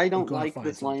 I don't like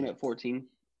this line at 14.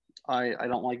 I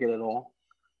don't like it at all.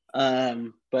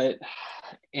 But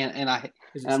I'm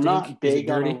Stink? not big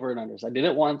on dirty? over and unders. I did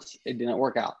it once. It didn't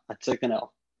work out. I took an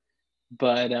L.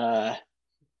 But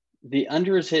the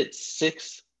under has hit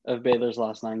 6 of Baylor's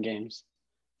last 9 games.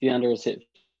 The under has hit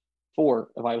 4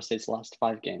 of Iowa State's last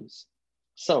 5 games.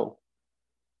 So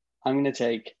I'm going to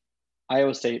take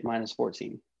Iowa State minus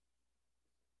 14.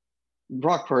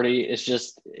 Brock Purdy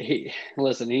is he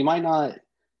might not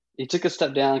 – he took a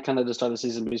step down kind of to start the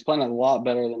season, but he's playing a lot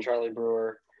better than Charlie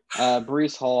Brewer.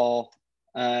 Brees Hall,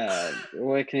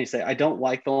 what can you say? I don't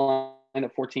like the line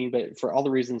at 14, but for all the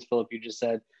reasons, Philip, you just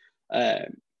said,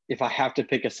 if I have to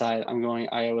pick a side, I'm going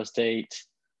Iowa State,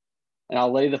 and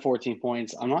I'll lay the 14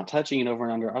 points. I'm not touching it over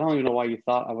and under. I don't even know why you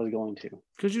thought I was going to.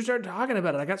 Because you started talking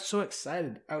about it. I got so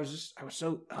excited. I was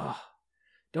so,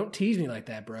 don't tease me like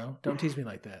that, bro. Don't tease me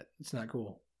like that. It's not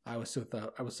cool. I was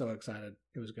so excited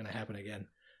it was going to happen again.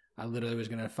 I literally was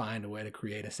going to find a way to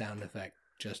create a sound effect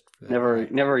just for that.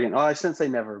 Never again. Oh, I shouldn't say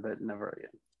never, but never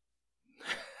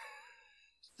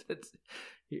again.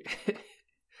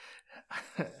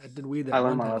 I did weed that I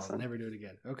learned one my time. lesson. I'll never do it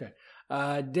again. Okay.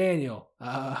 Daniel,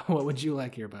 what would you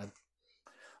like here, bud?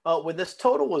 When this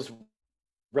total was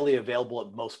really available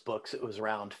at most books, it was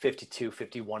around 52,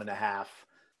 51 and a half.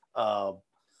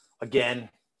 Again,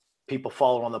 people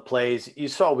following on the plays. You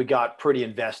saw we got pretty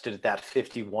invested at that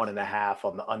 51 and a half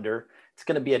on the under. It's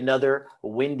going to be another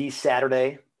windy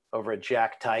Saturday over at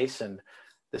Jack Tice, and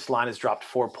this line has dropped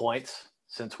 4 points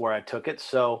since where I took it.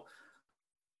 So,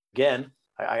 again,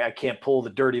 I can't pull the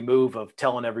dirty move of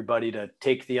telling everybody to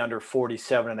take the under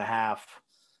 47 and a half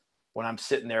when I'm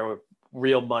sitting there with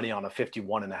real money on a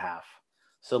 51 and a half.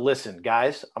 So listen,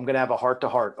 guys, I'm going to have a heart to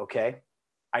heart. Okay.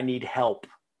 I need help.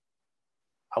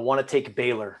 I want to take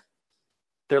Baylor.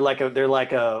 They're like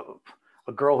a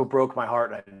girl who broke my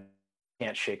heart and I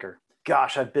can't shake her.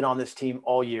 Gosh, I've been on this team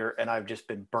all year and I've just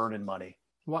been burning money.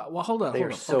 Well, hold on. They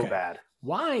are so bad.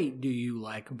 Why do you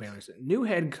like Baylor's new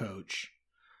head coach?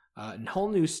 Whole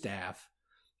new staff,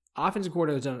 offensive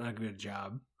coordinator has done a good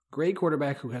job. Great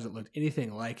quarterback who hasn't looked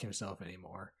anything like himself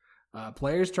anymore.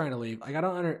 Players trying to leave. Like I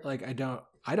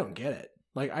don't get it.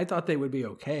 Like I thought they would be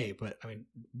okay, but I mean,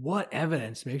 what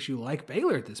evidence makes you like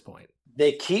Baylor at this point?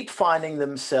 They keep finding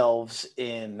themselves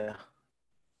in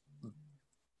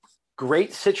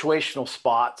great situational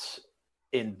spots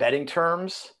in betting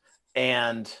terms,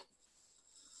 and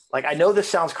like I know this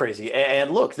sounds crazy.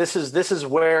 And look, this is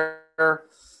where.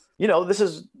 This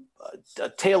is a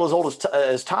tale as old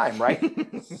as time, right?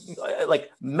 Like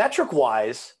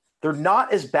metric-wise, they're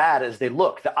not as bad as they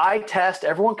look. The eye test,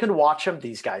 everyone can watch them.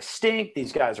 These guys stink.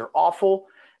 These guys are awful.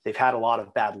 They've had a lot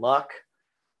of bad luck.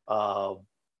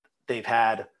 They've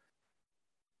had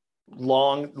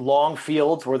long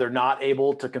fields where they're not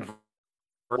able to convert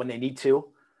when they need to.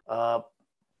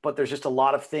 But there's just a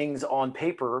lot of things on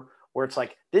paper where it's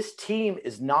like this team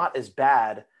is not as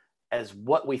bad as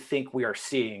what we think we are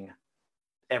seeing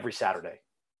every Saturday.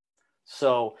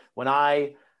 So when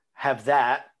I have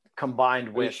that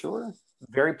combined with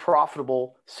very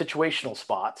profitable situational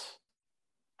spots,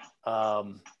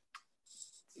 I'm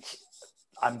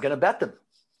going to bet them.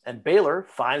 And Baylor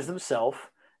finds themselves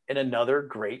in another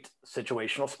great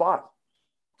situational spot.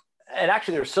 And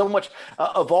actually, there's so much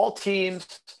of all teams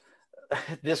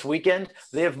this weekend,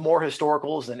 they have more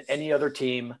historicals than any other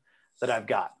team that I've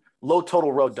got. Low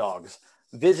total road dogs,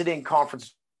 visiting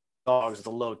conference dogs with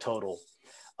a low total.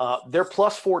 Their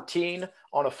plus 14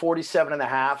 on a 47 and a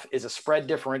half is a spread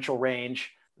differential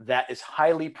range that is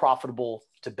highly profitable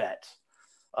to bet.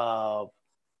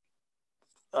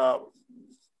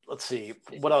 Let's see,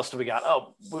 what else do we got?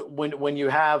 Oh, when you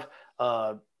have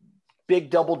big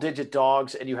double-digit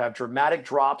dogs and you have dramatic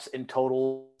drops in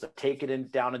totals that take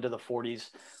it down into the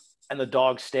 40s, and the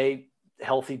dogs stay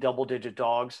healthy double-digit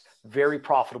dogs, very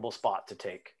profitable spot to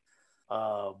take.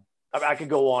 I could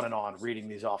go on and on reading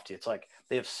these off to you. It's like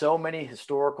they have so many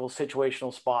historical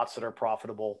situational spots that are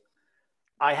profitable.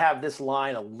 I have this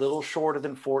line a little shorter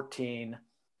than 14.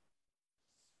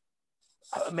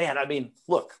 Man, I mean,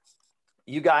 look,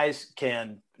 you guys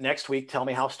can next week tell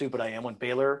me how stupid I am when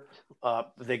Baylor,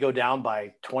 they go down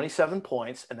by 27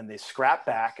 points and then they scrap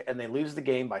back and they lose the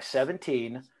game by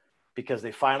 17 because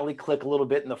they finally click a little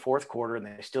bit in the fourth quarter and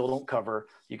they still don't cover.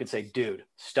 You can say, dude,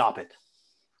 stop it.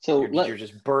 So you're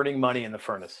just burning money in the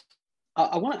furnace.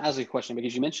 I want to ask you a question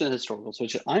because you mentioned the historicals,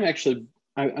 which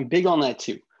I'm big on that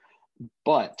too.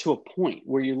 But to a point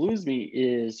where you lose me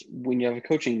is when you have a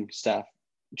coaching staff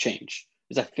change.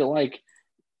 Because I feel like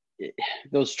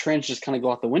those trends just kind of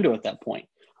go out the window at that point.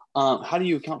 How do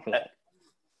you account for that?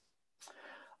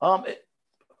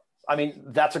 I mean,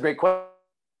 that's a great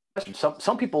question.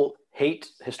 Some people hate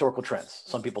historical trends.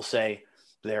 Some people say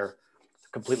they're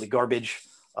completely garbage.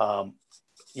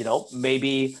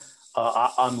 Maybe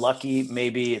I'm lucky.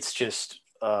 Maybe it's just,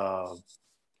 I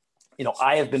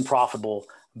have been profitable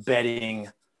betting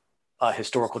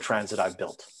historical trends that I've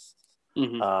built.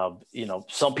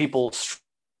 Some people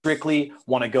strictly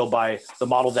want to go by the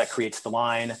model that creates the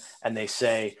line, and they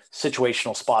say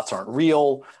situational spots aren't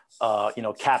real.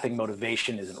 Capping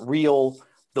motivation isn't real,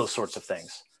 those sorts of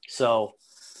things. So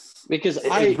because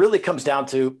it really comes down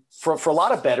to, for a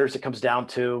lot of bettors, it comes down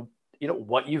to,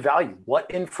 what you value. What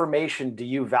information do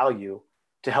you value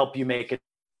to help you make a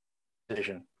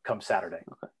decision come Saturday?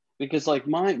 Okay. Because like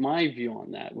my view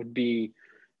on that would be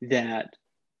that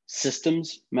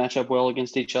systems match up well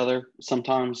against each other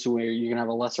sometimes, where you can have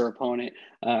a lesser opponent.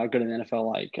 Go to the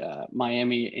NFL, like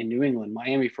Miami and New England.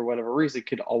 Miami, for whatever reason,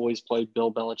 could always play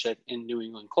Bill Belichick in New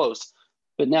England close.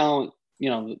 But now,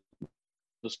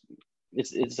 it's a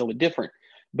little bit different.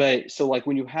 But so like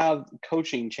when you have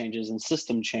coaching changes and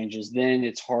system changes, then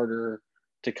it's harder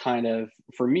to kind of,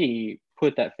 for me,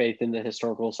 put that faith in the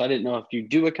historical. So I didn't know if you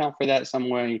do account for that some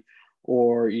way,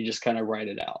 or you just kind of write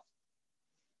it out.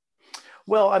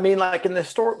 Well, I mean, like in the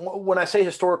when I say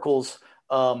historicals,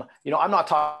 I'm not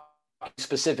talking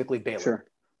specifically Baylor. Sure.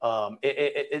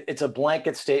 It's a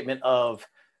blanket statement of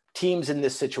teams in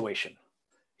this situation,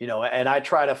 and I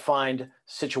try to find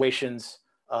situations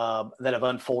that have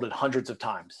unfolded hundreds of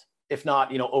times, if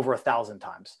not, over 1,000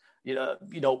 times.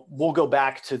 We'll go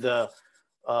back to the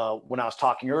when I was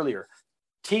talking earlier,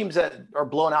 teams that are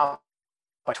blown out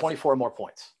by 24 or more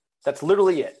points. That's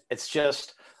literally it. It's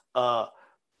just a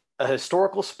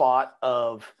historical spot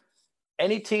of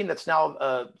any team that's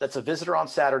now that's a visitor on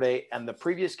Saturday, and the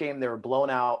previous game they were blown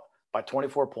out by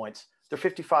 24 points. They're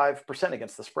 55%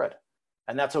 against the spread,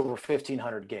 and that's over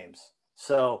 1,500 games.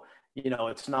 So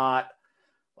it's not.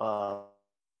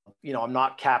 I'm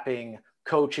not capping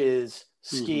coaches,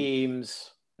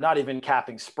 schemes, not even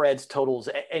capping spreads, totals,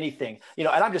 anything. And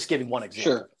I'm just giving one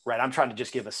example, Sure. right? I'm trying to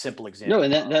just give a simple example. No,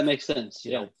 and that makes sense.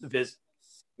 Yeah.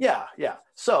 Yeah.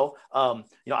 So,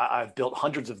 I've built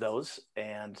hundreds of those,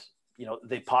 and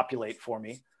they populate for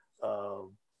me a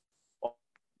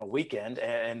weekend.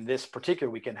 And this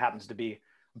particular weekend happens to be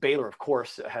Baylor, of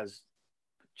course, has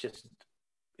just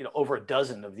over a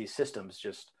dozen of these systems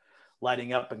just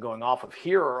lighting up and going off of.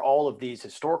 Here are all of these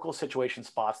historical situation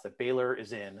spots that Baylor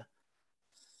is in.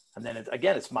 And then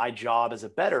it's my job as a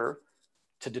bettor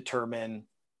to determine,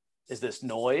 is this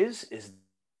noise? Is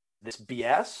this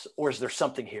BS? Or is there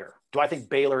something here? Do I think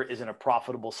Baylor is in a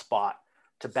profitable spot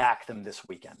to back them this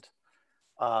weekend?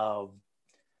 And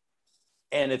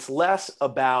it's less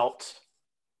about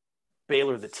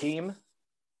Baylor, the team,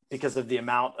 because of the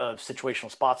amount of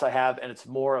situational spots I have. And it's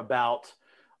more about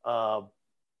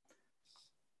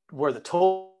where the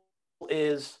total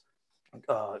is,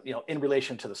 in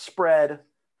relation to the spread,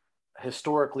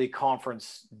 historically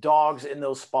conference dogs in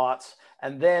those spots.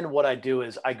 And then what I do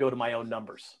is I go to my own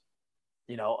numbers.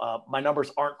 My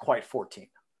numbers aren't quite 14.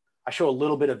 I show a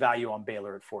little bit of value on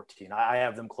Baylor at 14. I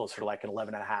have them closer to like an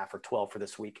 11.5 or 12 for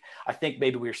this week. I think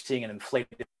maybe we're seeing an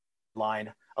inflated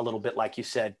line a little bit, like you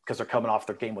said, because they're coming off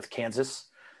their game with Kansas.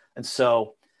 And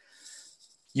so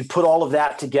you put all of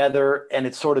that together, and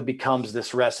it sort of becomes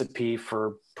this recipe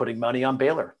for putting money on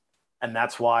Baylor. And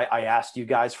that's why I asked you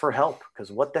guys for help,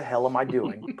 because what the hell am I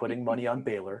doing putting money on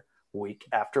Baylor week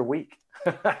after week?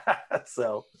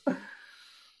 So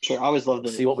sure, I always love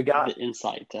see what we got. The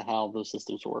insight to how those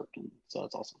systems work, and so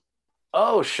that's awesome.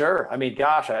 Oh, sure. I mean,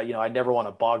 gosh, I never want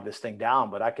to bog this thing down,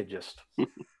 but I could just,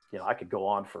 I could go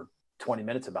on for 20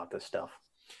 minutes about this stuff.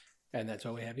 And that's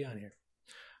why we have you on here.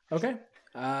 Okay.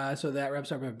 So that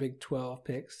wraps up our Big 12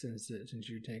 picks since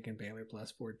you're taking Baylor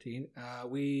plus 14.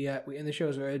 We end the show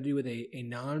as I do with a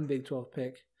non-Big 12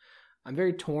 pick. I'm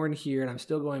very torn here, and I'm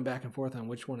still going back and forth on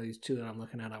which one of these two that I'm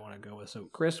looking at I want to go with. So,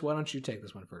 Chris, why don't you take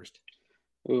this one first?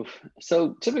 Oof.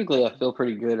 So typically I feel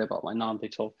pretty good about my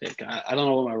non-Big 12 pick. I don't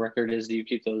know what my record is. Do you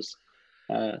keep those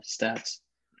stats?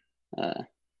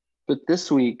 But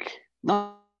this week,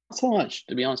 not so much,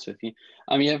 to be honest with you.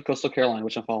 You have Coastal Carolina,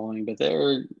 which I'm following, but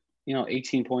they're,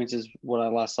 18 points is what I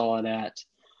last saw it at.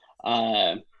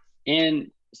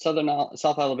 And South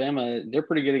Alabama, they're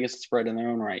pretty good against the spread in their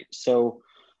own right. So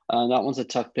that one's a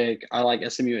tough pick. I like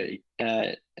SMU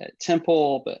at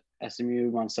Temple, but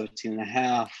SMU around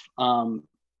 17.5.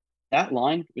 That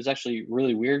line was actually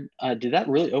really weird. Did that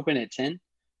really open at 10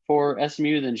 for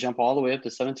SMU, then jump all the way up to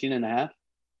 17.5?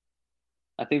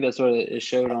 I think that's what it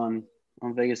showed on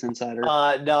on Vegas Insider?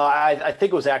 No, I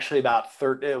think it was actually about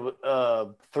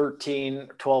 13,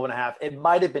 12 and a half. It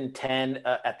might have been 10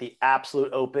 at the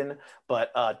absolute open,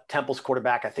 but Temple's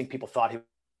quarterback, I think people thought he was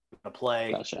going to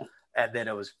play. Gotcha. And then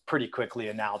it was pretty quickly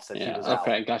announced that he was out.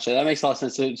 Okay, gotcha. That makes a lot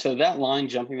of sense. So that line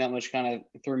jumping that much kind of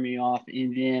threw me off.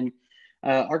 And then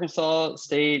Arkansas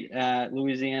State at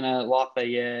Louisiana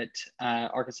Lafayette.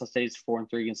 Arkansas State's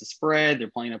 4-3 against the spread. They're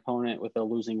playing an opponent with a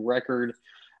losing record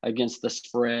against the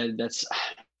spread.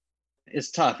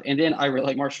 It's tough. And then I really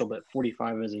like Marshall, but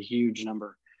 45 is a huge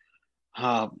number.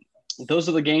 Those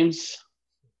are the games.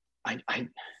 I'm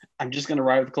just going to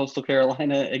ride with Coastal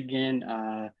Carolina again.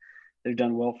 They've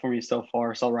done well for me so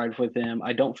far, so I'll ride with them.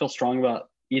 I don't feel strong about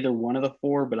either one of the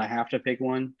four, but I have to pick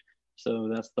one. So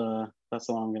that's the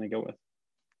one I'm going to go with.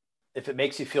 If it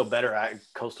makes you feel better,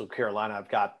 Coastal Carolina, I've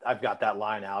got that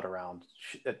line out around.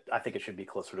 I think it should be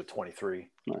closer to 23,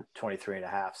 23 and a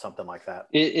half, something like that.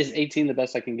 Is 18 the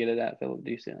best I can get it at, Philip? Do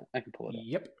you see that? I can pull it up.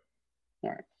 Yep. All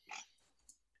right.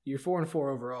 You're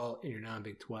 4-4 overall in your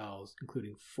non-Big 12s,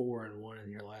 including 4-1 in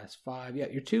your last 5. Yeah,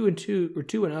 you're 2-2 or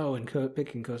 2-0 in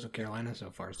picking Coastal Carolina so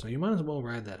far. So you might as well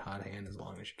ride that hot hand as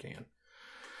long as you can.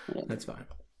 Yeah. That's fine.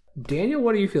 Daniel,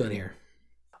 what are you feeling here?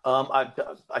 I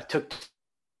took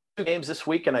 2 games this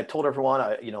week, and I told everyone,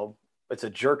 it's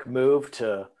a jerk move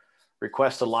to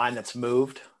request a line that's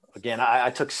moved. Again,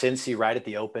 I took Cincy right at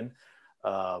the open.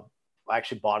 I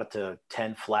actually bought it to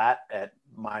 10 flat at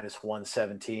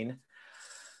 -117.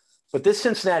 But this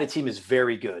Cincinnati team is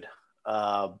very good.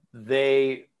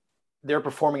 They're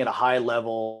performing at a high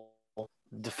level.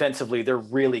 Defensively, they're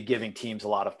really giving teams a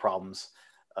lot of problems.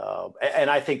 And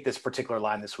I think this particular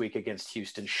line this week against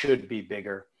Houston should be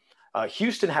bigger.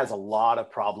 Houston has a lot of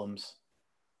problems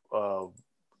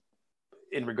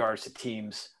in regards to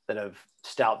teams that have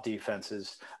stout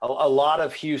defenses. A lot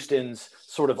of Houston's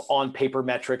sort of on-paper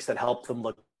metrics that help them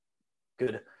look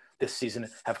good this season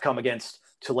have come against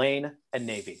Tulane and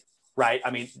Navy. Right.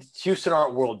 I mean, Houston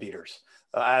aren't world beaters.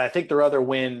 And I think their other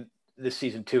win this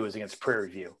season, too, is against Prairie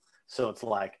View. So it's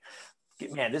like,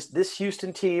 man, this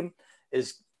Houston team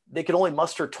they could only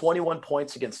muster 21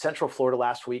 points against Central Florida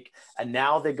last week. And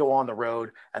now they go on the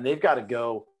road and they've got to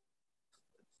go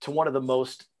to one of the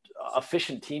most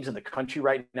efficient teams in the country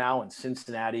right now in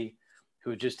Cincinnati,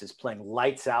 who just is playing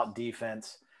lights out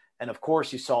defense. And of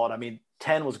course you saw it. I mean,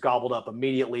 10 was gobbled up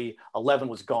immediately. 11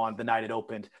 was gone the night it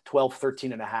opened. 12,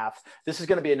 13 and a half. This is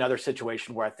going to be another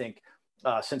situation where I think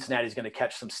Cincinnati is going to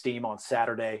catch some steam on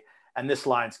Saturday. And this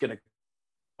line's going to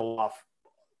go off,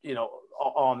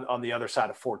 on the other side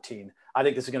of 14. I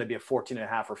think this is going to be a 14 and a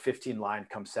half or 15 line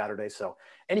come Saturday. So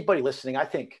anybody listening, I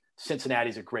think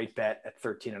Cincinnati's a great bet at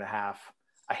 13 and a half.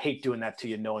 I hate doing that to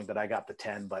you knowing that I got the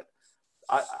 10, but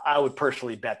I would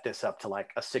personally bet this up to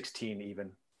like a 16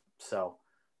 even. So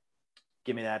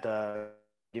give me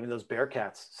those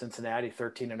Bearcats, Cincinnati,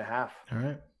 13 and a half. All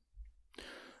right.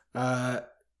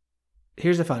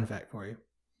 Here's a fun fact for you.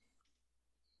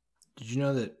 Did you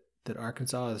know that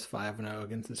Arkansas is 5-0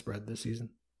 against the spread this season?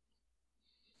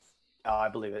 Oh, I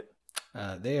believe it.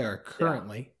 They are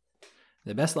currently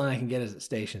the best line I can get is at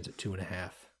stations at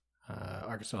 2.5.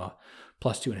 Arkansas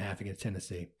plus 2.5 against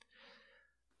Tennessee.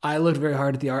 I looked very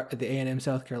hard at the A&M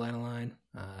South Carolina line.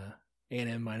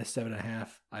 A&M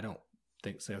 -7.5. I don't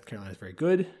think South Carolina is very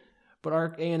good, but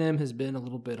our A&M has been a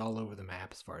little bit all over the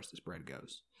map as far as the spread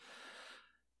goes.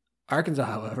 Arkansas,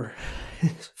 however,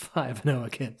 is 5-0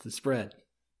 against the spread.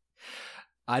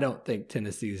 I don't think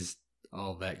Tennessee's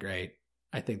all that great.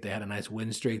 I think they had a nice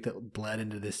win streak that bled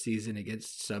into this season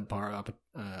against subpar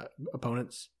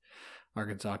opponents.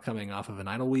 Arkansas coming off of an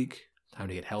idle week, time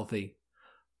to get healthy.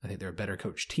 I think they're a better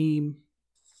coached team.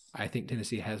 I think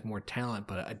Tennessee has more talent,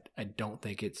 but I don't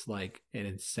think it's like an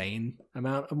insane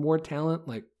amount of more talent.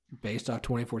 Like based off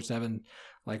 24/7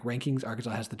 like rankings,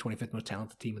 Arkansas has the 25th most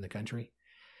talented team in the country.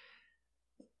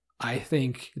 I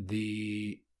think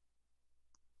the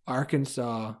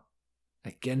Arkansas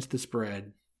against the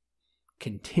spread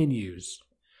continues.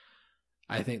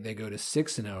 I think they go to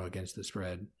 6-0 against the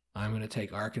spread. I'm going to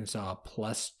take Arkansas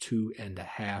plus 2.5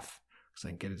 because I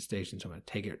can get it at station, so I'm going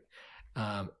to take it.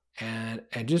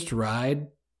 And just ride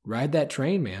that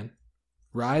train, man.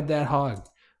 Ride that hog.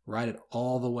 Ride it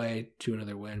all the way to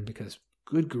another win because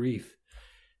good grief.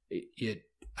 At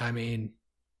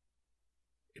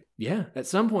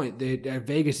some point,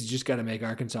 Vegas has just got to make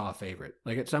Arkansas a favorite.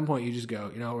 Like at some point, you just go,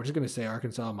 we're just going to say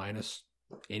Arkansas minus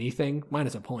anything,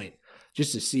 minus a point,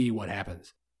 just to see what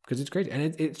happens. Because it's crazy.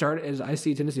 And it started, as I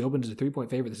see Tennessee open as a 3-point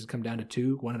favorite. This has come down to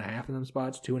 2, 1.5 in them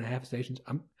spots, 2.5 stations.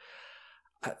 I'm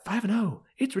at 5-0.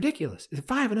 It's ridiculous. It's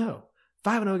 5-0.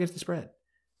 5-0 against the spread.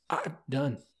 I'm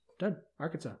done.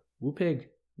 Arkansas. Woo pig.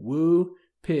 Woo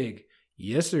pig.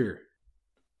 Yes, sir.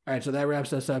 All right, so that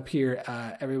wraps us up here,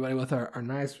 everybody, with our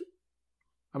nice...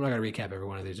 I'm not going to recap every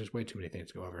one of these. There's way too many things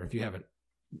to go over. If you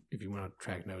want to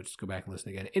track notes, go back and listen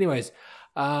again. Anyways,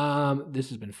 this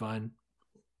has been fun.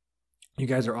 You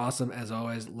guys are awesome, as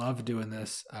always. Love doing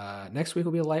this. Next week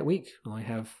will be a light week. We only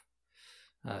have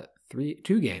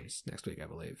 2 games next week, I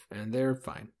believe, and they're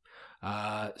fine.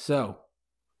 So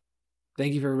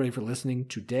thank you for everybody for listening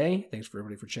today. Thanks for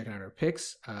everybody for checking out our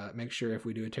picks. Make sure if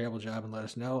we do a terrible job and let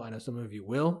us know. I know some of you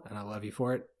will, and I love you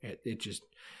for it.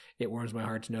 It warms my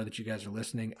heart to know that you guys are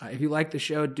listening. If you like the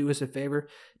show, do us a favor.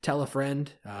 Tell a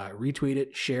friend, retweet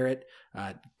it, share it,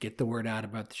 get the word out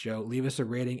about the show. Leave us a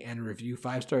rating and a review,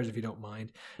 5 stars if you don't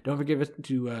mind. Don't forget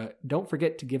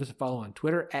to give us a follow on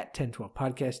Twitter at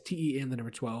 1012podcast,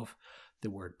 TEN 12, the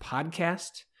word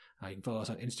podcast. You can follow us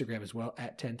on Instagram as well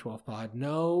at 1012pod.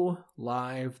 No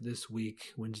live this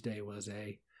week. Wednesday was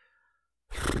a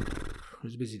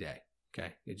busy day.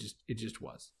 Okay, it just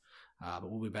was.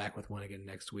 But we'll be back with one again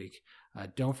next week.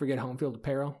 Don't forget Home Field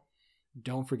Apparel.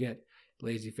 Don't forget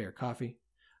Lazy Fair Coffee.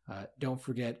 Don't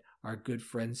forget our good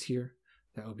friends here.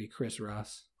 That would be Chris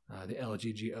Ross, the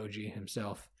LGG OG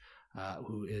himself,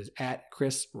 who is at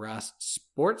Chris Ross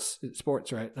Sports.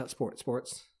 Sports, right? Not sports.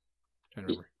 Sports. I'm trying to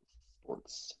remember.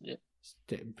 Sports. Yeah.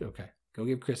 Okay. Go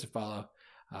give Chris a follow.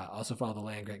 Also follow the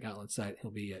Land Grant Gauntlet site.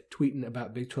 He'll be tweeting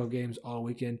about Big 12 games all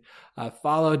weekend.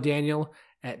 Follow Daniel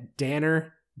at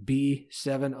Danner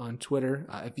B7 on Twitter.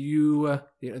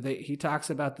 If he talks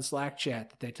about the Slack chat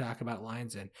that they talk about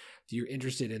lines in. If you're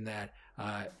interested in that,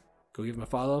 go give him a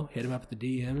follow, hit him up at the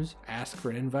DMs, ask for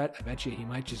an invite. I bet you he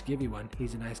might just give you one.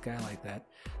 He's a nice guy like that.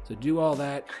 So do all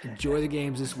that. Enjoy the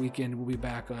games this weekend. We'll be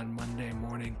back on Monday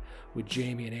morning with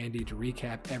Jamie and Andy to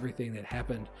recap everything that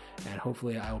happened, and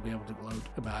hopefully I will be able to gloat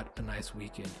about a nice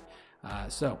weekend.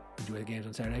 So enjoy the games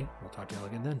on Saturday. We'll talk to y'all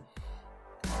again then.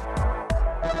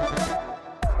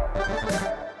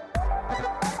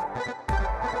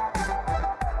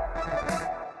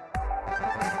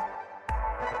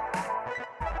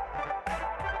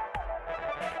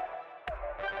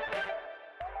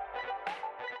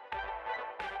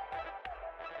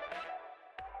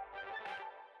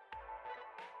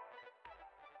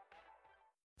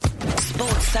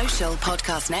 Sports Social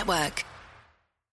Podcast Network.